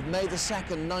afternoon of May the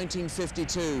 2nd,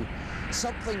 1952,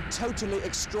 something totally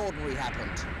extraordinary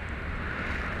happened.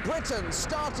 Britain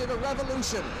started a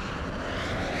revolution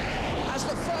as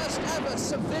the first ever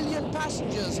civilian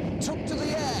passengers took to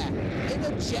the air in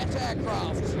a jet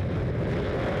aircraft.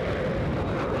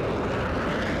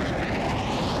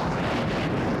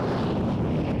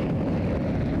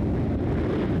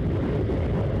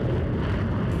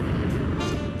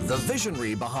 The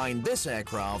visionary behind this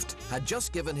aircraft had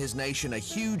just given his nation a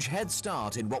huge head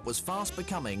start in what was fast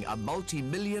becoming a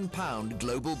multi-million-pound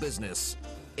global business.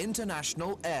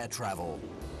 International air travel.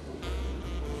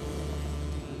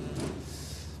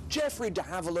 Geoffrey de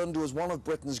Havilland was one of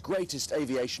Britain's greatest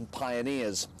aviation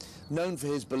pioneers. Known for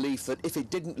his belief that if it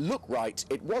didn't look right,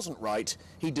 it wasn't right,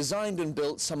 he designed and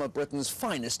built some of Britain's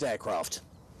finest aircraft.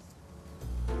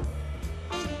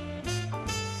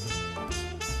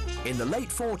 In the late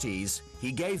 40s,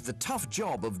 he gave the tough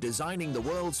job of designing the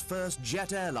world's first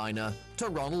jet airliner to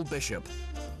Ronald Bishop,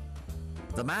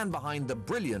 the man behind the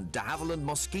brilliant de Havilland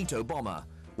Mosquito bomber,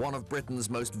 one of Britain's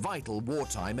most vital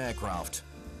wartime aircraft.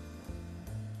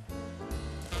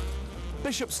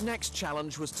 Bishop's next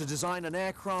challenge was to design an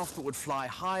aircraft that would fly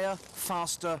higher,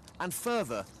 faster and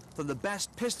further than the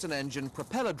best piston-engine,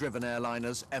 propeller-driven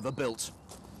airliners ever built.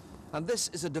 And this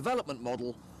is a development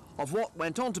model of what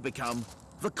went on to become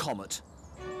the Comet.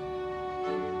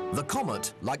 The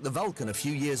Comet, like the Vulcan a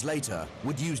few years later,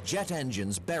 would use jet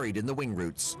engines buried in the wing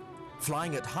roots,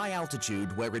 flying at high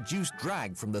altitude where reduced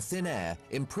drag from the thin air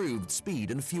improved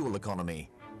speed and fuel economy.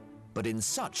 But in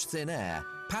such thin air,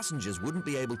 passengers wouldn't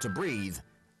be able to breathe,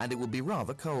 and it would be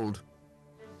rather cold.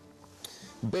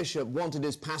 Bishop wanted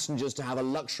his passengers to have a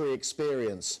luxury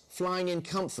experience, flying in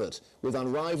comfort with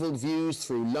unrivaled views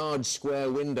through large square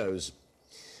windows.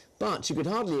 But you could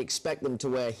hardly expect them to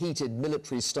wear heated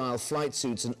military-style flight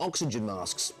suits and oxygen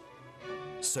masks.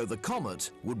 So the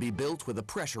Comet would be built with a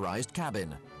pressurized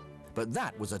cabin. But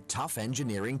that was a tough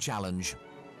engineering challenge.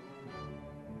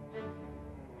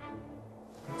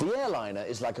 The airliner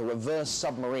is like a reverse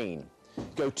submarine.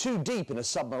 Go too deep in a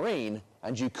submarine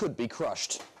and you could be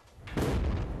crushed.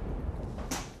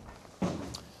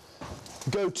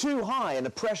 Go too high in a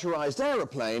pressurized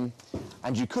aeroplane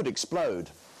and you could explode.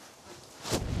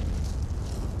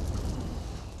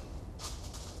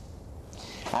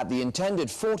 At the intended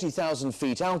 40,000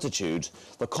 feet altitude,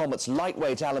 the Comet's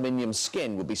lightweight aluminium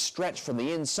skin would be stretched from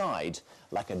the inside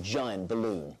like a giant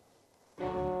balloon.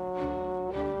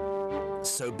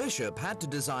 So Bishop had to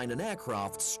design an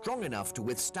aircraft strong enough to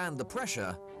withstand the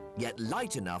pressure, yet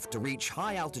light enough to reach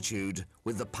high altitude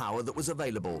with the power that was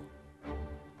available.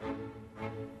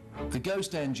 The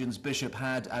Ghost engines Bishop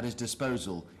had at his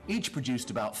disposal each produced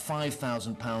about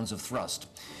 5,000 pounds of thrust,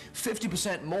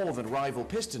 50% more than rival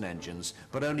piston engines,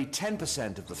 but only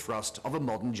 10% of the thrust of a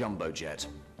modern jumbo jet.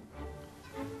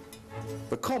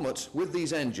 The Comet, with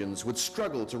these engines, would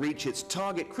struggle to reach its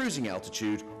target cruising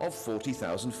altitude of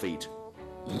 40,000 feet.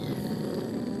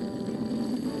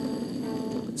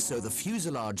 So the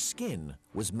fuselage skin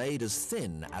was made as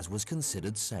thin as was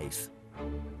considered safe.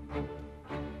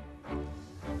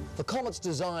 The Comet's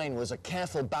design was a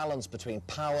careful balance between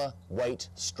power, weight,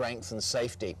 strength and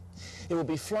safety. It would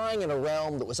be flying in a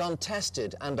realm that was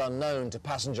untested and unknown to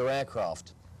passenger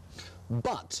aircraft.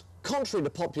 But, contrary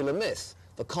to popular myth,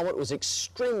 the Comet was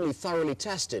extremely thoroughly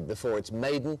tested before its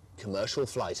maiden commercial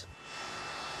flight.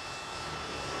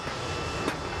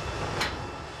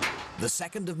 The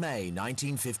 2nd of May,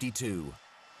 1952.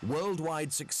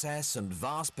 Worldwide success and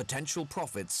vast potential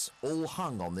profits all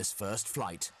hung on this first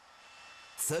flight.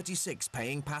 36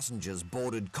 paying passengers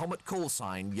boarded Comet call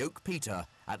sign Yoke Peter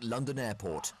at London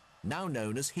Airport, now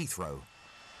known as Heathrow.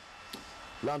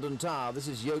 London Tower, this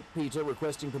is Yoke Peter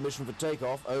requesting permission for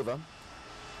takeoff, over.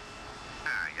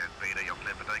 Yoke Peter, you're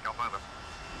clear for takeoff, over.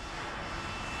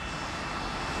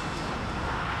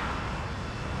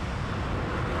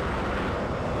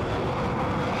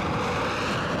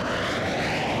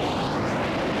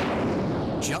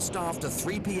 Just after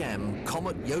 3 p.m,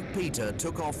 Comet Yoke Peter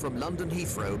took off from London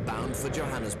Heathrow bound for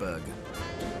Johannesburg.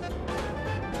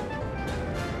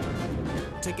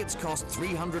 Tickets cost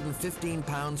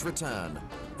 £315 return,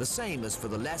 the same as for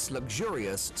the less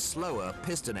luxurious, slower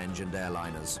piston-engined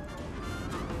airliners.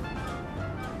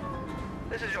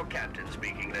 This is your captain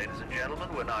speaking, ladies and gentlemen.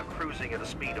 We're now cruising at a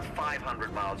speed of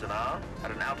 500 miles an hour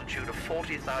at an altitude of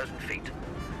 40,000 feet.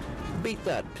 Beat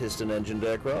that, piston-engined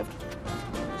aircraft.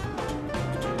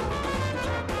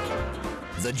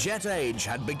 The jet age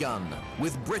had begun,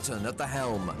 with Britain at the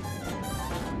helm.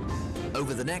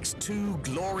 Over the next 2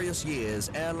 glorious years,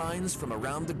 airlines from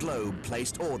around the globe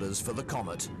placed orders for the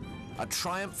Comet. A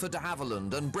triumph for de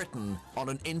Havilland and Britain on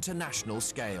an international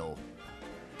scale.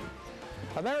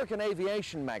 American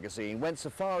Aviation magazine went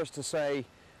so far as to say,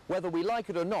 whether we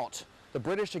like it or not, the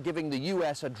British are giving the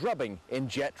US a drubbing in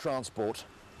jet transport.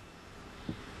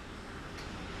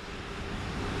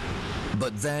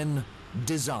 But then,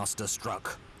 disaster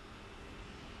struck.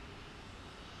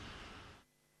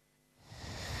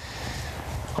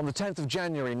 On the 10th of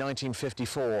January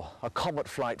 1954, a Comet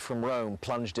flight from Rome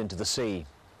plunged into the sea.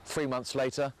 3 months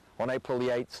later, on April the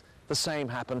 8th, the same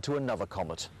happened to another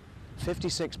Comet.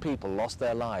 56 people lost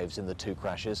their lives in the 2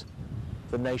 crashes.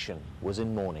 The nation was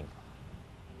in mourning.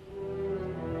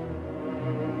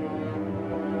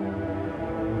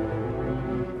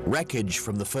 Wreckage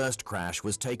from the first crash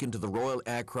was taken to the Royal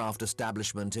Aircraft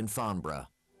Establishment in Farnborough,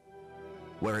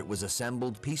 where it was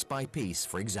assembled piece by piece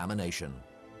for examination.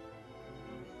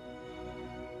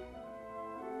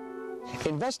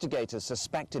 Investigators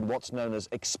suspected what's known as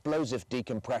explosive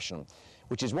decompression,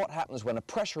 which is what happens when a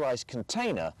pressurized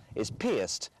container is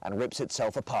pierced and rips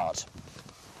itself apart.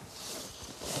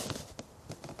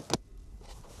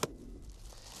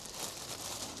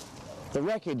 The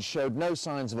wreckage showed no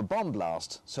signs of a bomb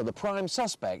blast, so the prime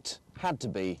suspect had to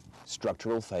be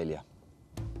structural failure.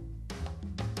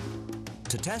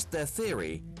 To test their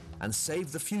theory and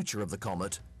save the future of the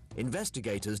comet,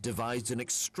 investigators devised an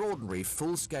extraordinary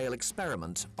full-scale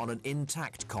experiment on an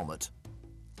intact comet.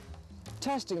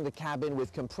 Testing the cabin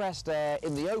with compressed air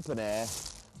in the open air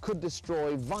could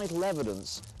destroy vital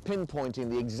evidence pinpointing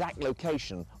the exact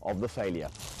location of the failure.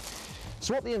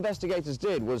 So what the investigators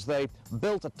did was they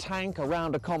built a tank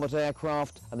around a Comet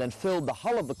aircraft and then filled the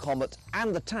hull of the Comet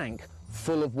and the tank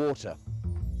full of water.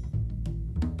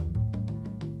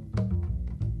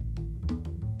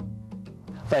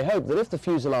 They hoped that if the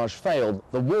fuselage failed,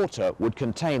 the water would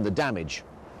contain the damage.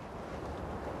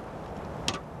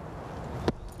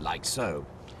 Like so.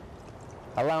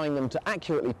 Allowing them to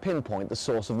accurately pinpoint the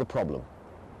source of the problem.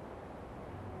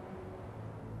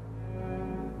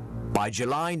 By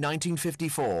July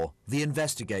 1954, the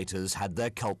investigators had their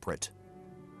culprit.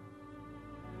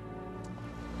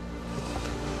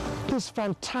 This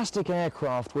fantastic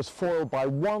aircraft was foiled by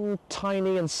one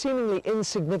tiny and seemingly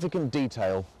insignificant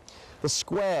detail: the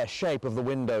square shape of the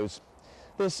windows.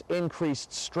 This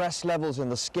increased stress levels in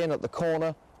the skin at the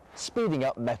corner, speeding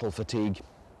up metal fatigue.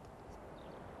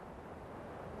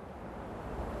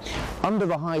 Under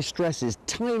the high stresses,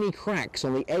 tiny cracks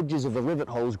on the edges of the rivet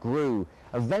holes grew,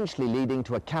 eventually leading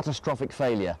to a catastrophic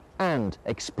failure and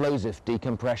explosive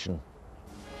decompression.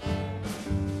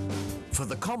 For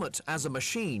the Comet as a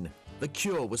machine, the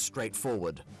cure was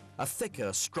straightforward: a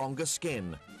thicker, stronger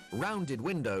skin, rounded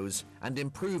windows, and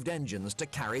improved engines to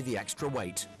carry the extra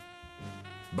weight.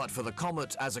 But for the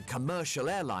Comet as a commercial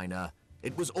airliner,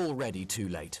 it was already too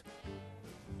late.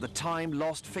 The time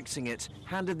lost fixing it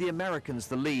handed the Americans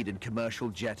the lead in commercial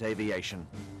jet aviation.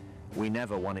 We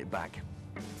never won it back.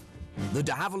 The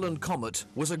de Havilland Comet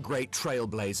was a great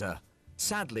trailblazer.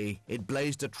 Sadly, it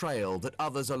blazed a trail that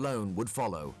others alone would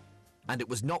follow. And it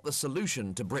was not the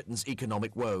solution to Britain's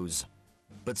economic woes.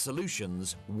 But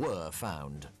solutions were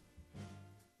found.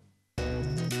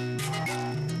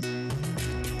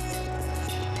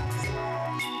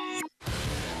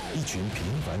 一群平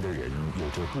凡的人有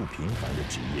着不平凡的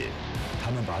职业，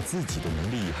他们把自己的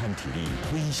能力和体力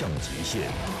推向极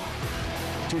限。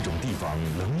这种地方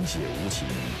冷血无情。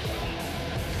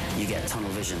You get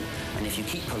tunnel vision, and if you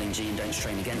keep pulling G and don't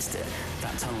strain against it,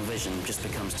 that tunnel vision just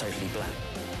becomes totally blank.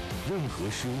 任何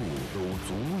失误都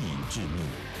足以致命。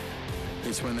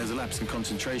It's when there's a lapse in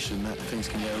concentration that things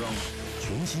can go wrong.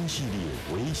 全新系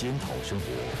列《危险讨生活》，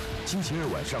星期二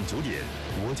晚上9点，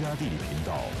国家地理频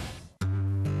道。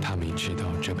 他没吃到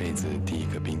这辈子第一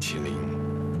个冰淇淋，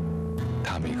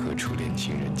他没和初恋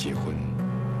情人结婚，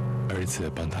儿子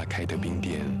帮他开的冰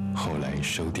店后来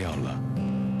收掉了，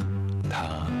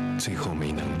他最后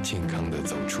没能健康地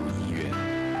走出医院。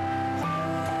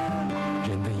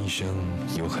人的一生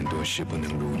有很多事不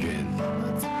能如愿，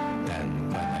但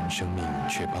万安生命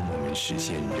却帮我们实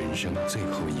现人生最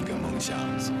后一个梦想，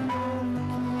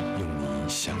用你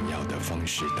想要的方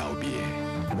式道别。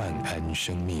万安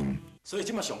生命。 所以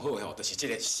今麦上好的吼，就是这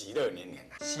个喜乐年年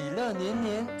啦。喜乐年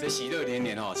年，这喜乐年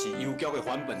年吼是邮局的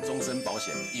还本终身保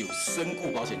险，有身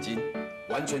故保险金、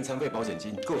完全残废保险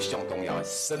金，更上重要的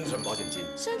生存保险金。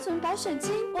生存保险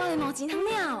金，我的毛钱通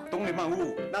了。当然万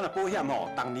有，咱的保险吼，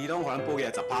当年拢还保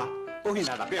险10%，保险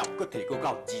若达标，佫提高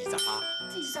到20%。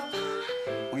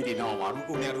20%？规定吼，话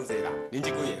愈久领愈侪啦。恁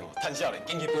这几个吼，趁少年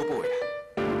紧去保保的啦。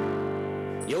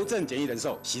 邮政简易人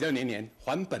寿，喜乐年年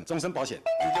还本终身保险，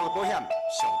邮局的保险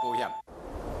上保险。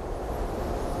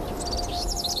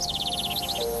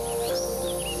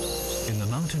 In the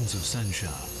mountains of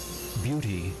Sansha,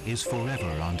 beauty is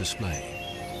forever on display.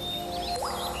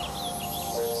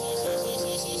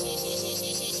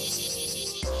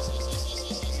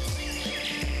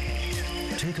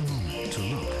 Take a moment to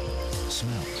look,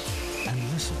 smell, and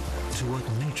listen to what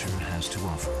nature has to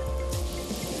offer.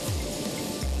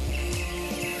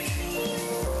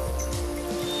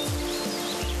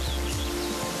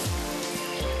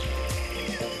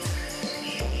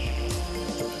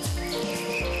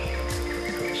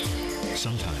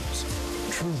 Sometimes,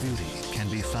 true beauty can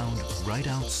be found right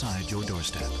outside your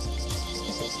doorstep.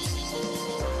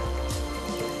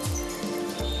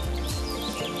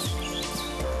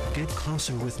 Get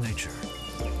closer with nature.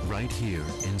 right here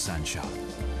in Sancha.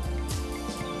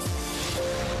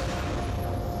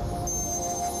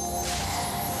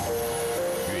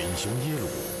 Yun雄耶鲁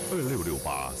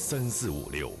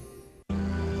26683456。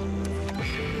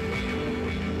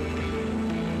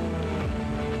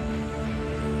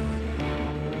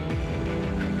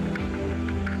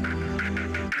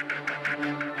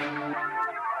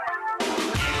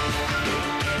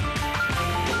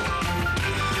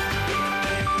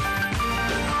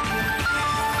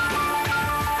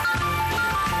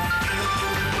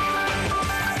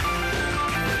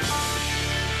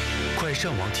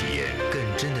上网体验更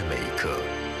真的每一刻，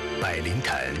百灵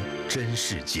谈真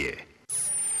世界。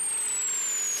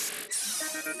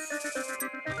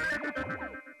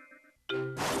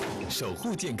守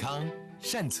护健康，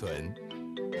善存，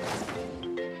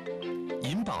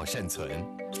银保善存，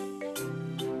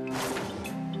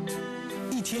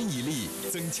一天一粒，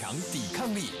增强抵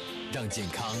抗力，让健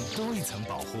康多一层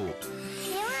保护。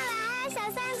别忘了按小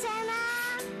善存哦。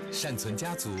善存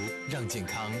家族，让健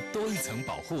康多一层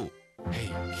保护。嘿，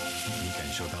你感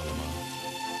受到了吗？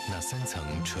那3层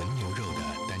纯牛肉的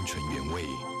单纯原味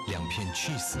，2片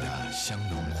cheese的香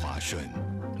浓滑顺，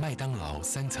麦当劳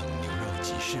3层牛肉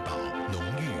吉士堡，浓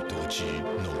郁多汁，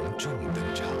浓重登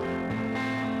场。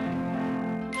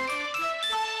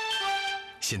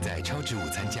现在超值午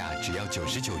餐价只要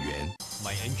99元。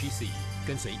买 NGC，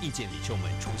 跟随意见领袖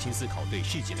们重新思考对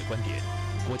世界的观点。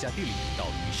国家地理频道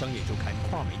与商业周刊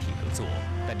跨媒体合作，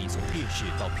带你从电视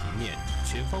到平面，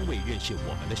全方位认识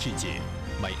我们的世界。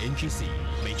买 NGC，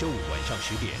 每周5晚上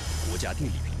10点，国家地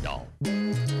理频道。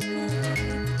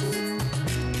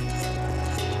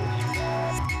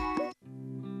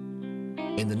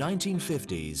In the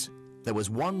 1950s, there was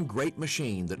one great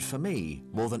machine that, for me,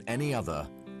 more than any other,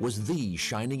 was the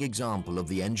shining example of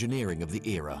the engineering of the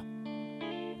era.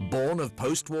 Born of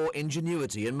post-war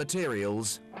ingenuity and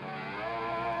materials,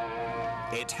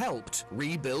 it helped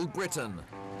rebuild Britain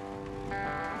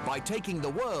by taking the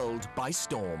world by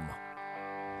storm.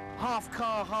 Half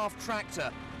car, half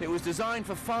tractor, it was designed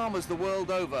for farmers the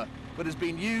world over, but has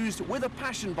been used with a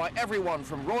passion by everyone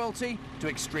from royalty to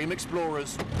extreme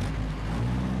explorers.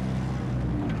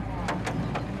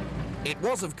 It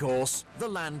was, of course, the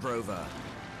Land Rover.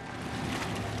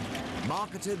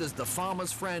 Marketed as the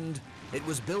farmer's friend, it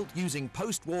was built using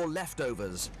post-war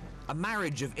leftovers, a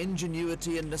marriage of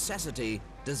ingenuity and necessity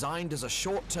designed as a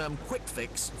short-term quick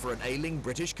fix for an ailing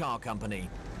British car company.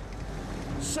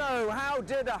 So, how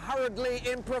did a hurriedly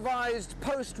improvised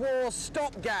post-war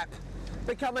stopgap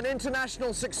become an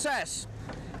international success?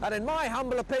 And in my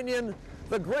humble opinion,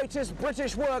 the greatest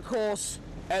British workhorse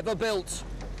ever built.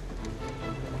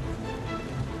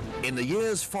 In the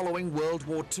years following World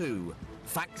War II,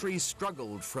 factories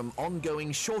struggled from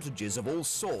ongoing shortages of all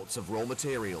sorts of raw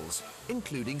materials,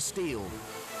 including steel.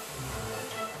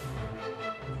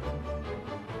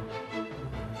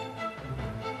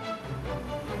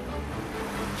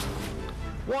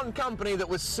 One company that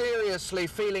was seriously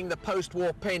feeling the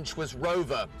post-war pinch was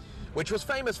Rover, which was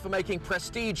famous for making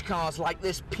prestige cars like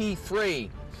this P3.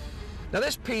 Now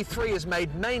this P3 is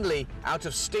made mainly out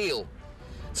of steel.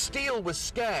 Steel was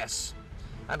scarce,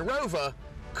 and Rover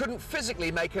couldn't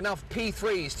physically make enough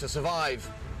P3s to survive.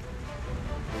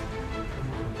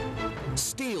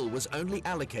 Steel was only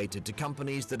allocated to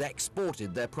companies that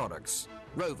exported their products.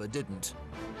 Rover didn't.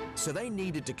 So they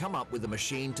needed to come up with a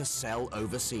machine to sell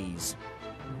overseas.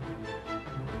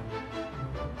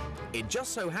 It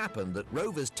just so happened that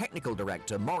Rover's technical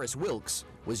director, Maurice Wilkes,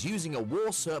 was using a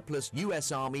war surplus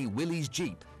US Army Willys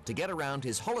Jeep to get around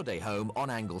his holiday home on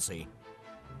Anglesey.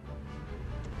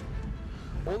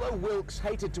 Although Wilkes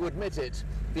hated to admit it,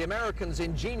 the Americans'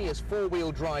 ingenious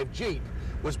four-wheel drive Jeep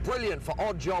was brilliant for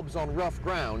odd jobs on rough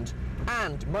ground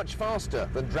and much faster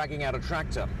than dragging out a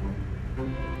tractor.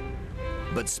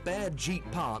 But spare Jeep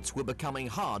parts were becoming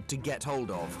hard to get hold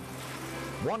of.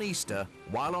 One Easter,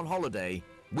 while on holiday,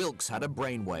 Wilkes had a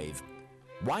brainwave.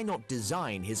 Why not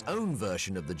design his own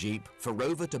version of the Jeep for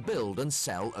Rover to build and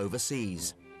sell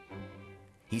overseas?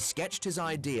 He sketched his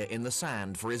idea in the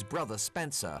sand for his brother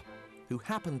Spencer, who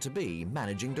happened to be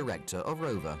managing director of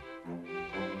Rover.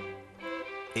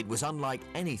 It was unlike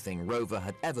anything Rover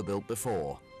had ever built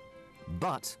before.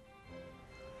 But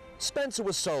Spencer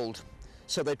was sold,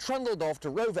 so they trundled off to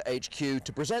Rover HQ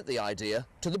to present the idea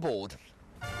to the board.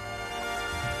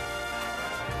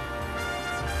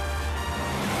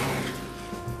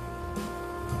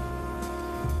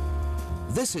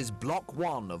 This is Block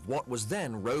 1 of what was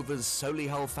then Rover's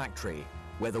Solihull factory,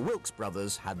 where the Wilkes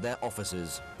brothers had their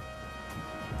offices.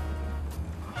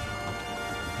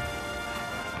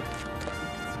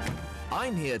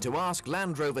 I'm here to ask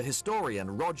Land Rover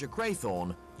historian Roger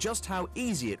Craythorne just how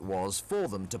easy it was for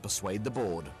them to persuade the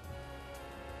board.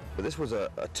 But this was a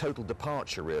total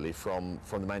departure, really, from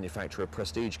the manufacture of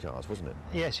prestige cars, wasn't it?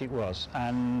 Yes, it was.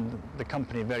 And the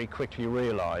company very quickly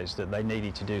realised that they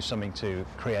needed to do something to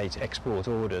create export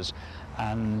orders.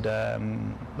 And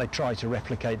they tried to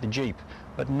replicate the Jeep,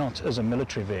 but not as a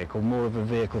military vehicle, more of a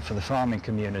vehicle for the farming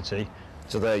community.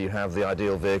 So there you have the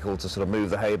ideal vehicle to sort of move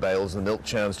the hay bales and the milk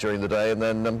churns during the day and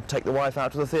then take the wife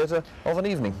out to the theatre of an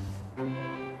evening.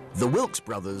 The Wilkes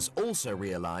brothers also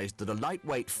realised that a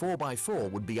lightweight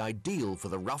 4x4 would be ideal for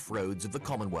the rough roads of the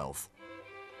Commonwealth.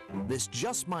 This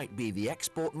just might be the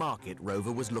export market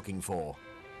Rover was looking for.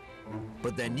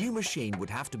 But their new machine would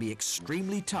have to be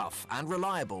extremely tough and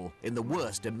reliable in the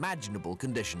worst imaginable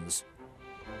conditions.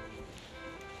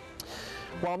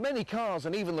 While many cars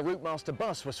and even the Routemaster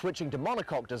bus were switching to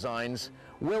monocoque designs,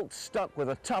 Wilkes stuck with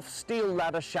a tough steel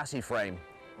ladder chassis frame.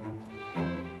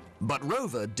 But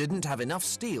Rover didn't have enough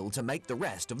steel to make the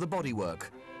rest of the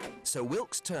bodywork. So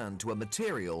Wilkes turned to a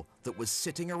material that was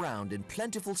sitting around in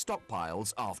plentiful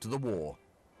stockpiles after the war.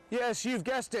 Yes, you've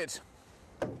guessed it.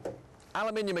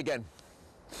 Aluminium again.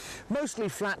 Mostly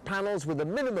flat panels with a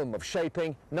minimum of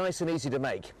shaping, nice and easy to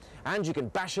make. And you can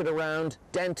bash it around,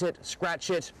 dent it, scratch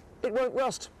it. It won't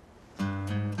rust.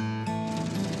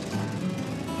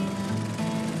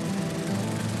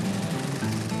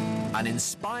 An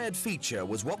inspired feature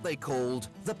was what they called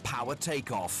the power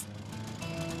takeoff,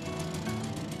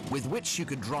 with which you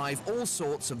could drive all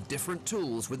sorts of different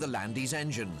tools with the Landys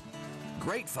engine.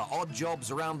 Great for odd jobs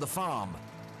around the farm.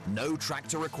 No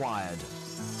tractor required.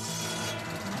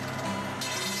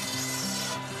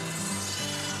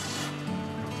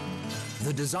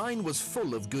 The design was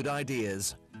full of good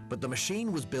ideas, but the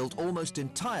machine was built almost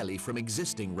entirely from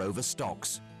existing Rover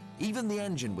stocks. Even the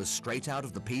engine was straight out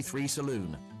of the P3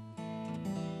 saloon.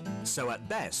 So at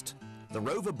best, the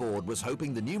Rover board was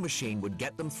hoping the new machine would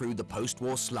get them through the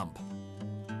post-war slump.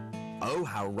 Oh,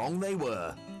 how wrong they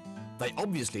were. They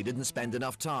obviously didn't spend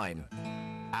enough time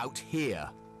out here.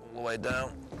 All the way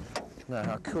down. Now,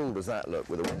 how cool does that look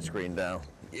with the windscreen down?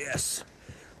 Yes.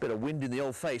 Bit of wind in the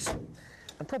old face.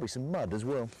 And probably some mud as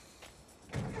well.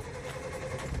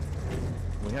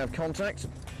 We have contact,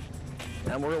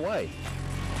 and we're away.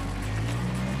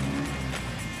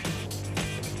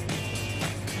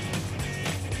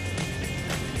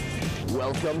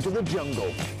 Welcome to the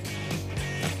jungle.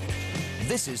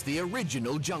 This is the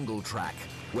original jungle track,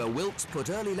 where Wilkes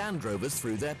put early Land Rovers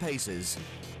through their paces.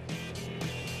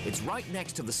 It's right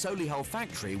next to the Solihull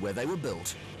factory where they were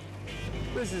built.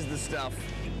 This is the stuff.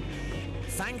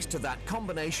 Thanks to that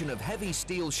combination of heavy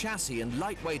steel chassis and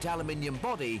lightweight aluminium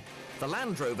body, the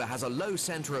Land Rover has a low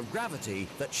centre of gravity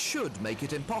that should make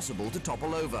it impossible to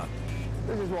topple over.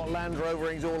 This is what Land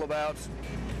Rovering's all about.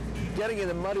 Getting in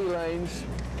the muddy lanes,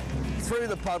 through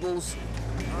the puddles.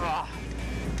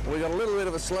 We've got a little bit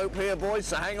of a slope here, boys,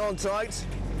 so hang on tight.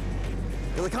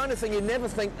 You're the kind of thing you never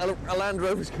think a Land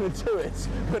Rover's going to do it,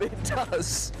 but it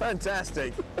does.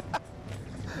 Fantastic.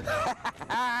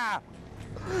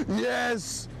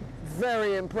 Yes,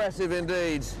 very impressive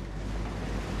indeed.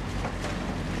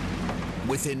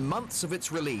 Within months of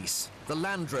its release, the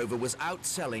Land Rover was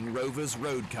outselling Rover's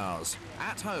road cars,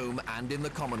 at home and in the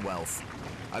Commonwealth.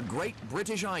 A great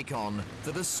British icon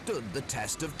that has stood the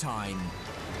test of time.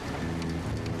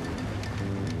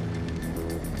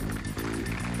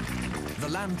 The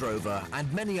Land Rover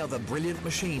and many other brilliant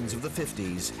machines of the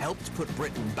 50s helped put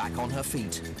Britain back on her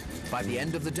feet. By the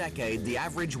end of the decade, the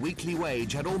average weekly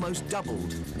wage had almost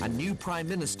doubled, and new Prime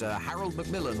Minister Harold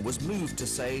Macmillan was moved to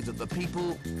say that the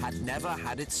people had never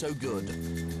had it so good.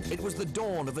 It was the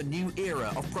dawn of a new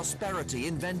era of prosperity,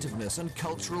 inventiveness, and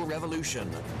cultural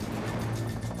revolution.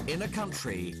 In a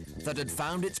country that had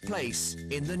found its place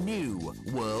in the new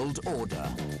world order.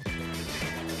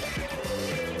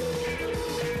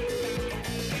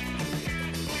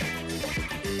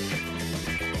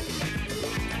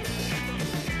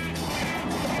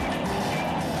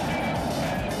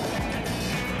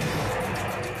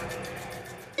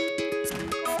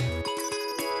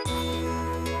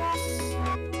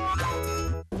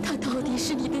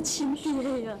亲爹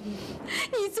呀，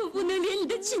你总不能连你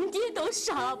的亲爹都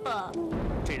杀吧？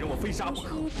这人我非杀不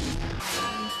可。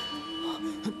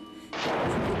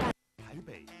台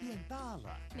北变大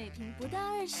了，每平不到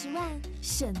20万，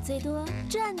省最多，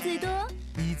赚最多。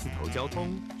一字头交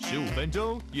通，15分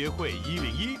钟约会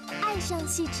101。爱上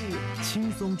细致，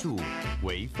轻松住，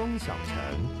微风小城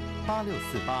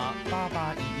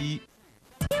，86488811。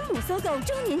天母搜狗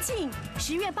周年庆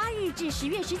，10月8日至10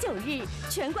月19日，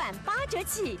全馆8折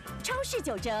起，超市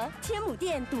9折，天母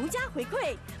店独家回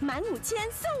馈，满5000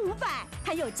送500，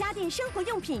还有家电生活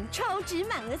用品超值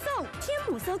满额送。天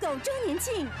母搜狗周年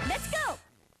庆 ，Let's go！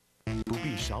 不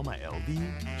必少买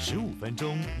LV，15分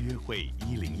钟约会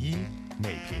101，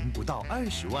每瓶不到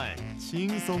20万，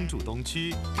轻松住东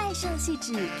区。爱上细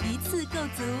致，一次购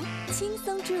足，轻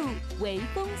松住，微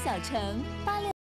风小城86。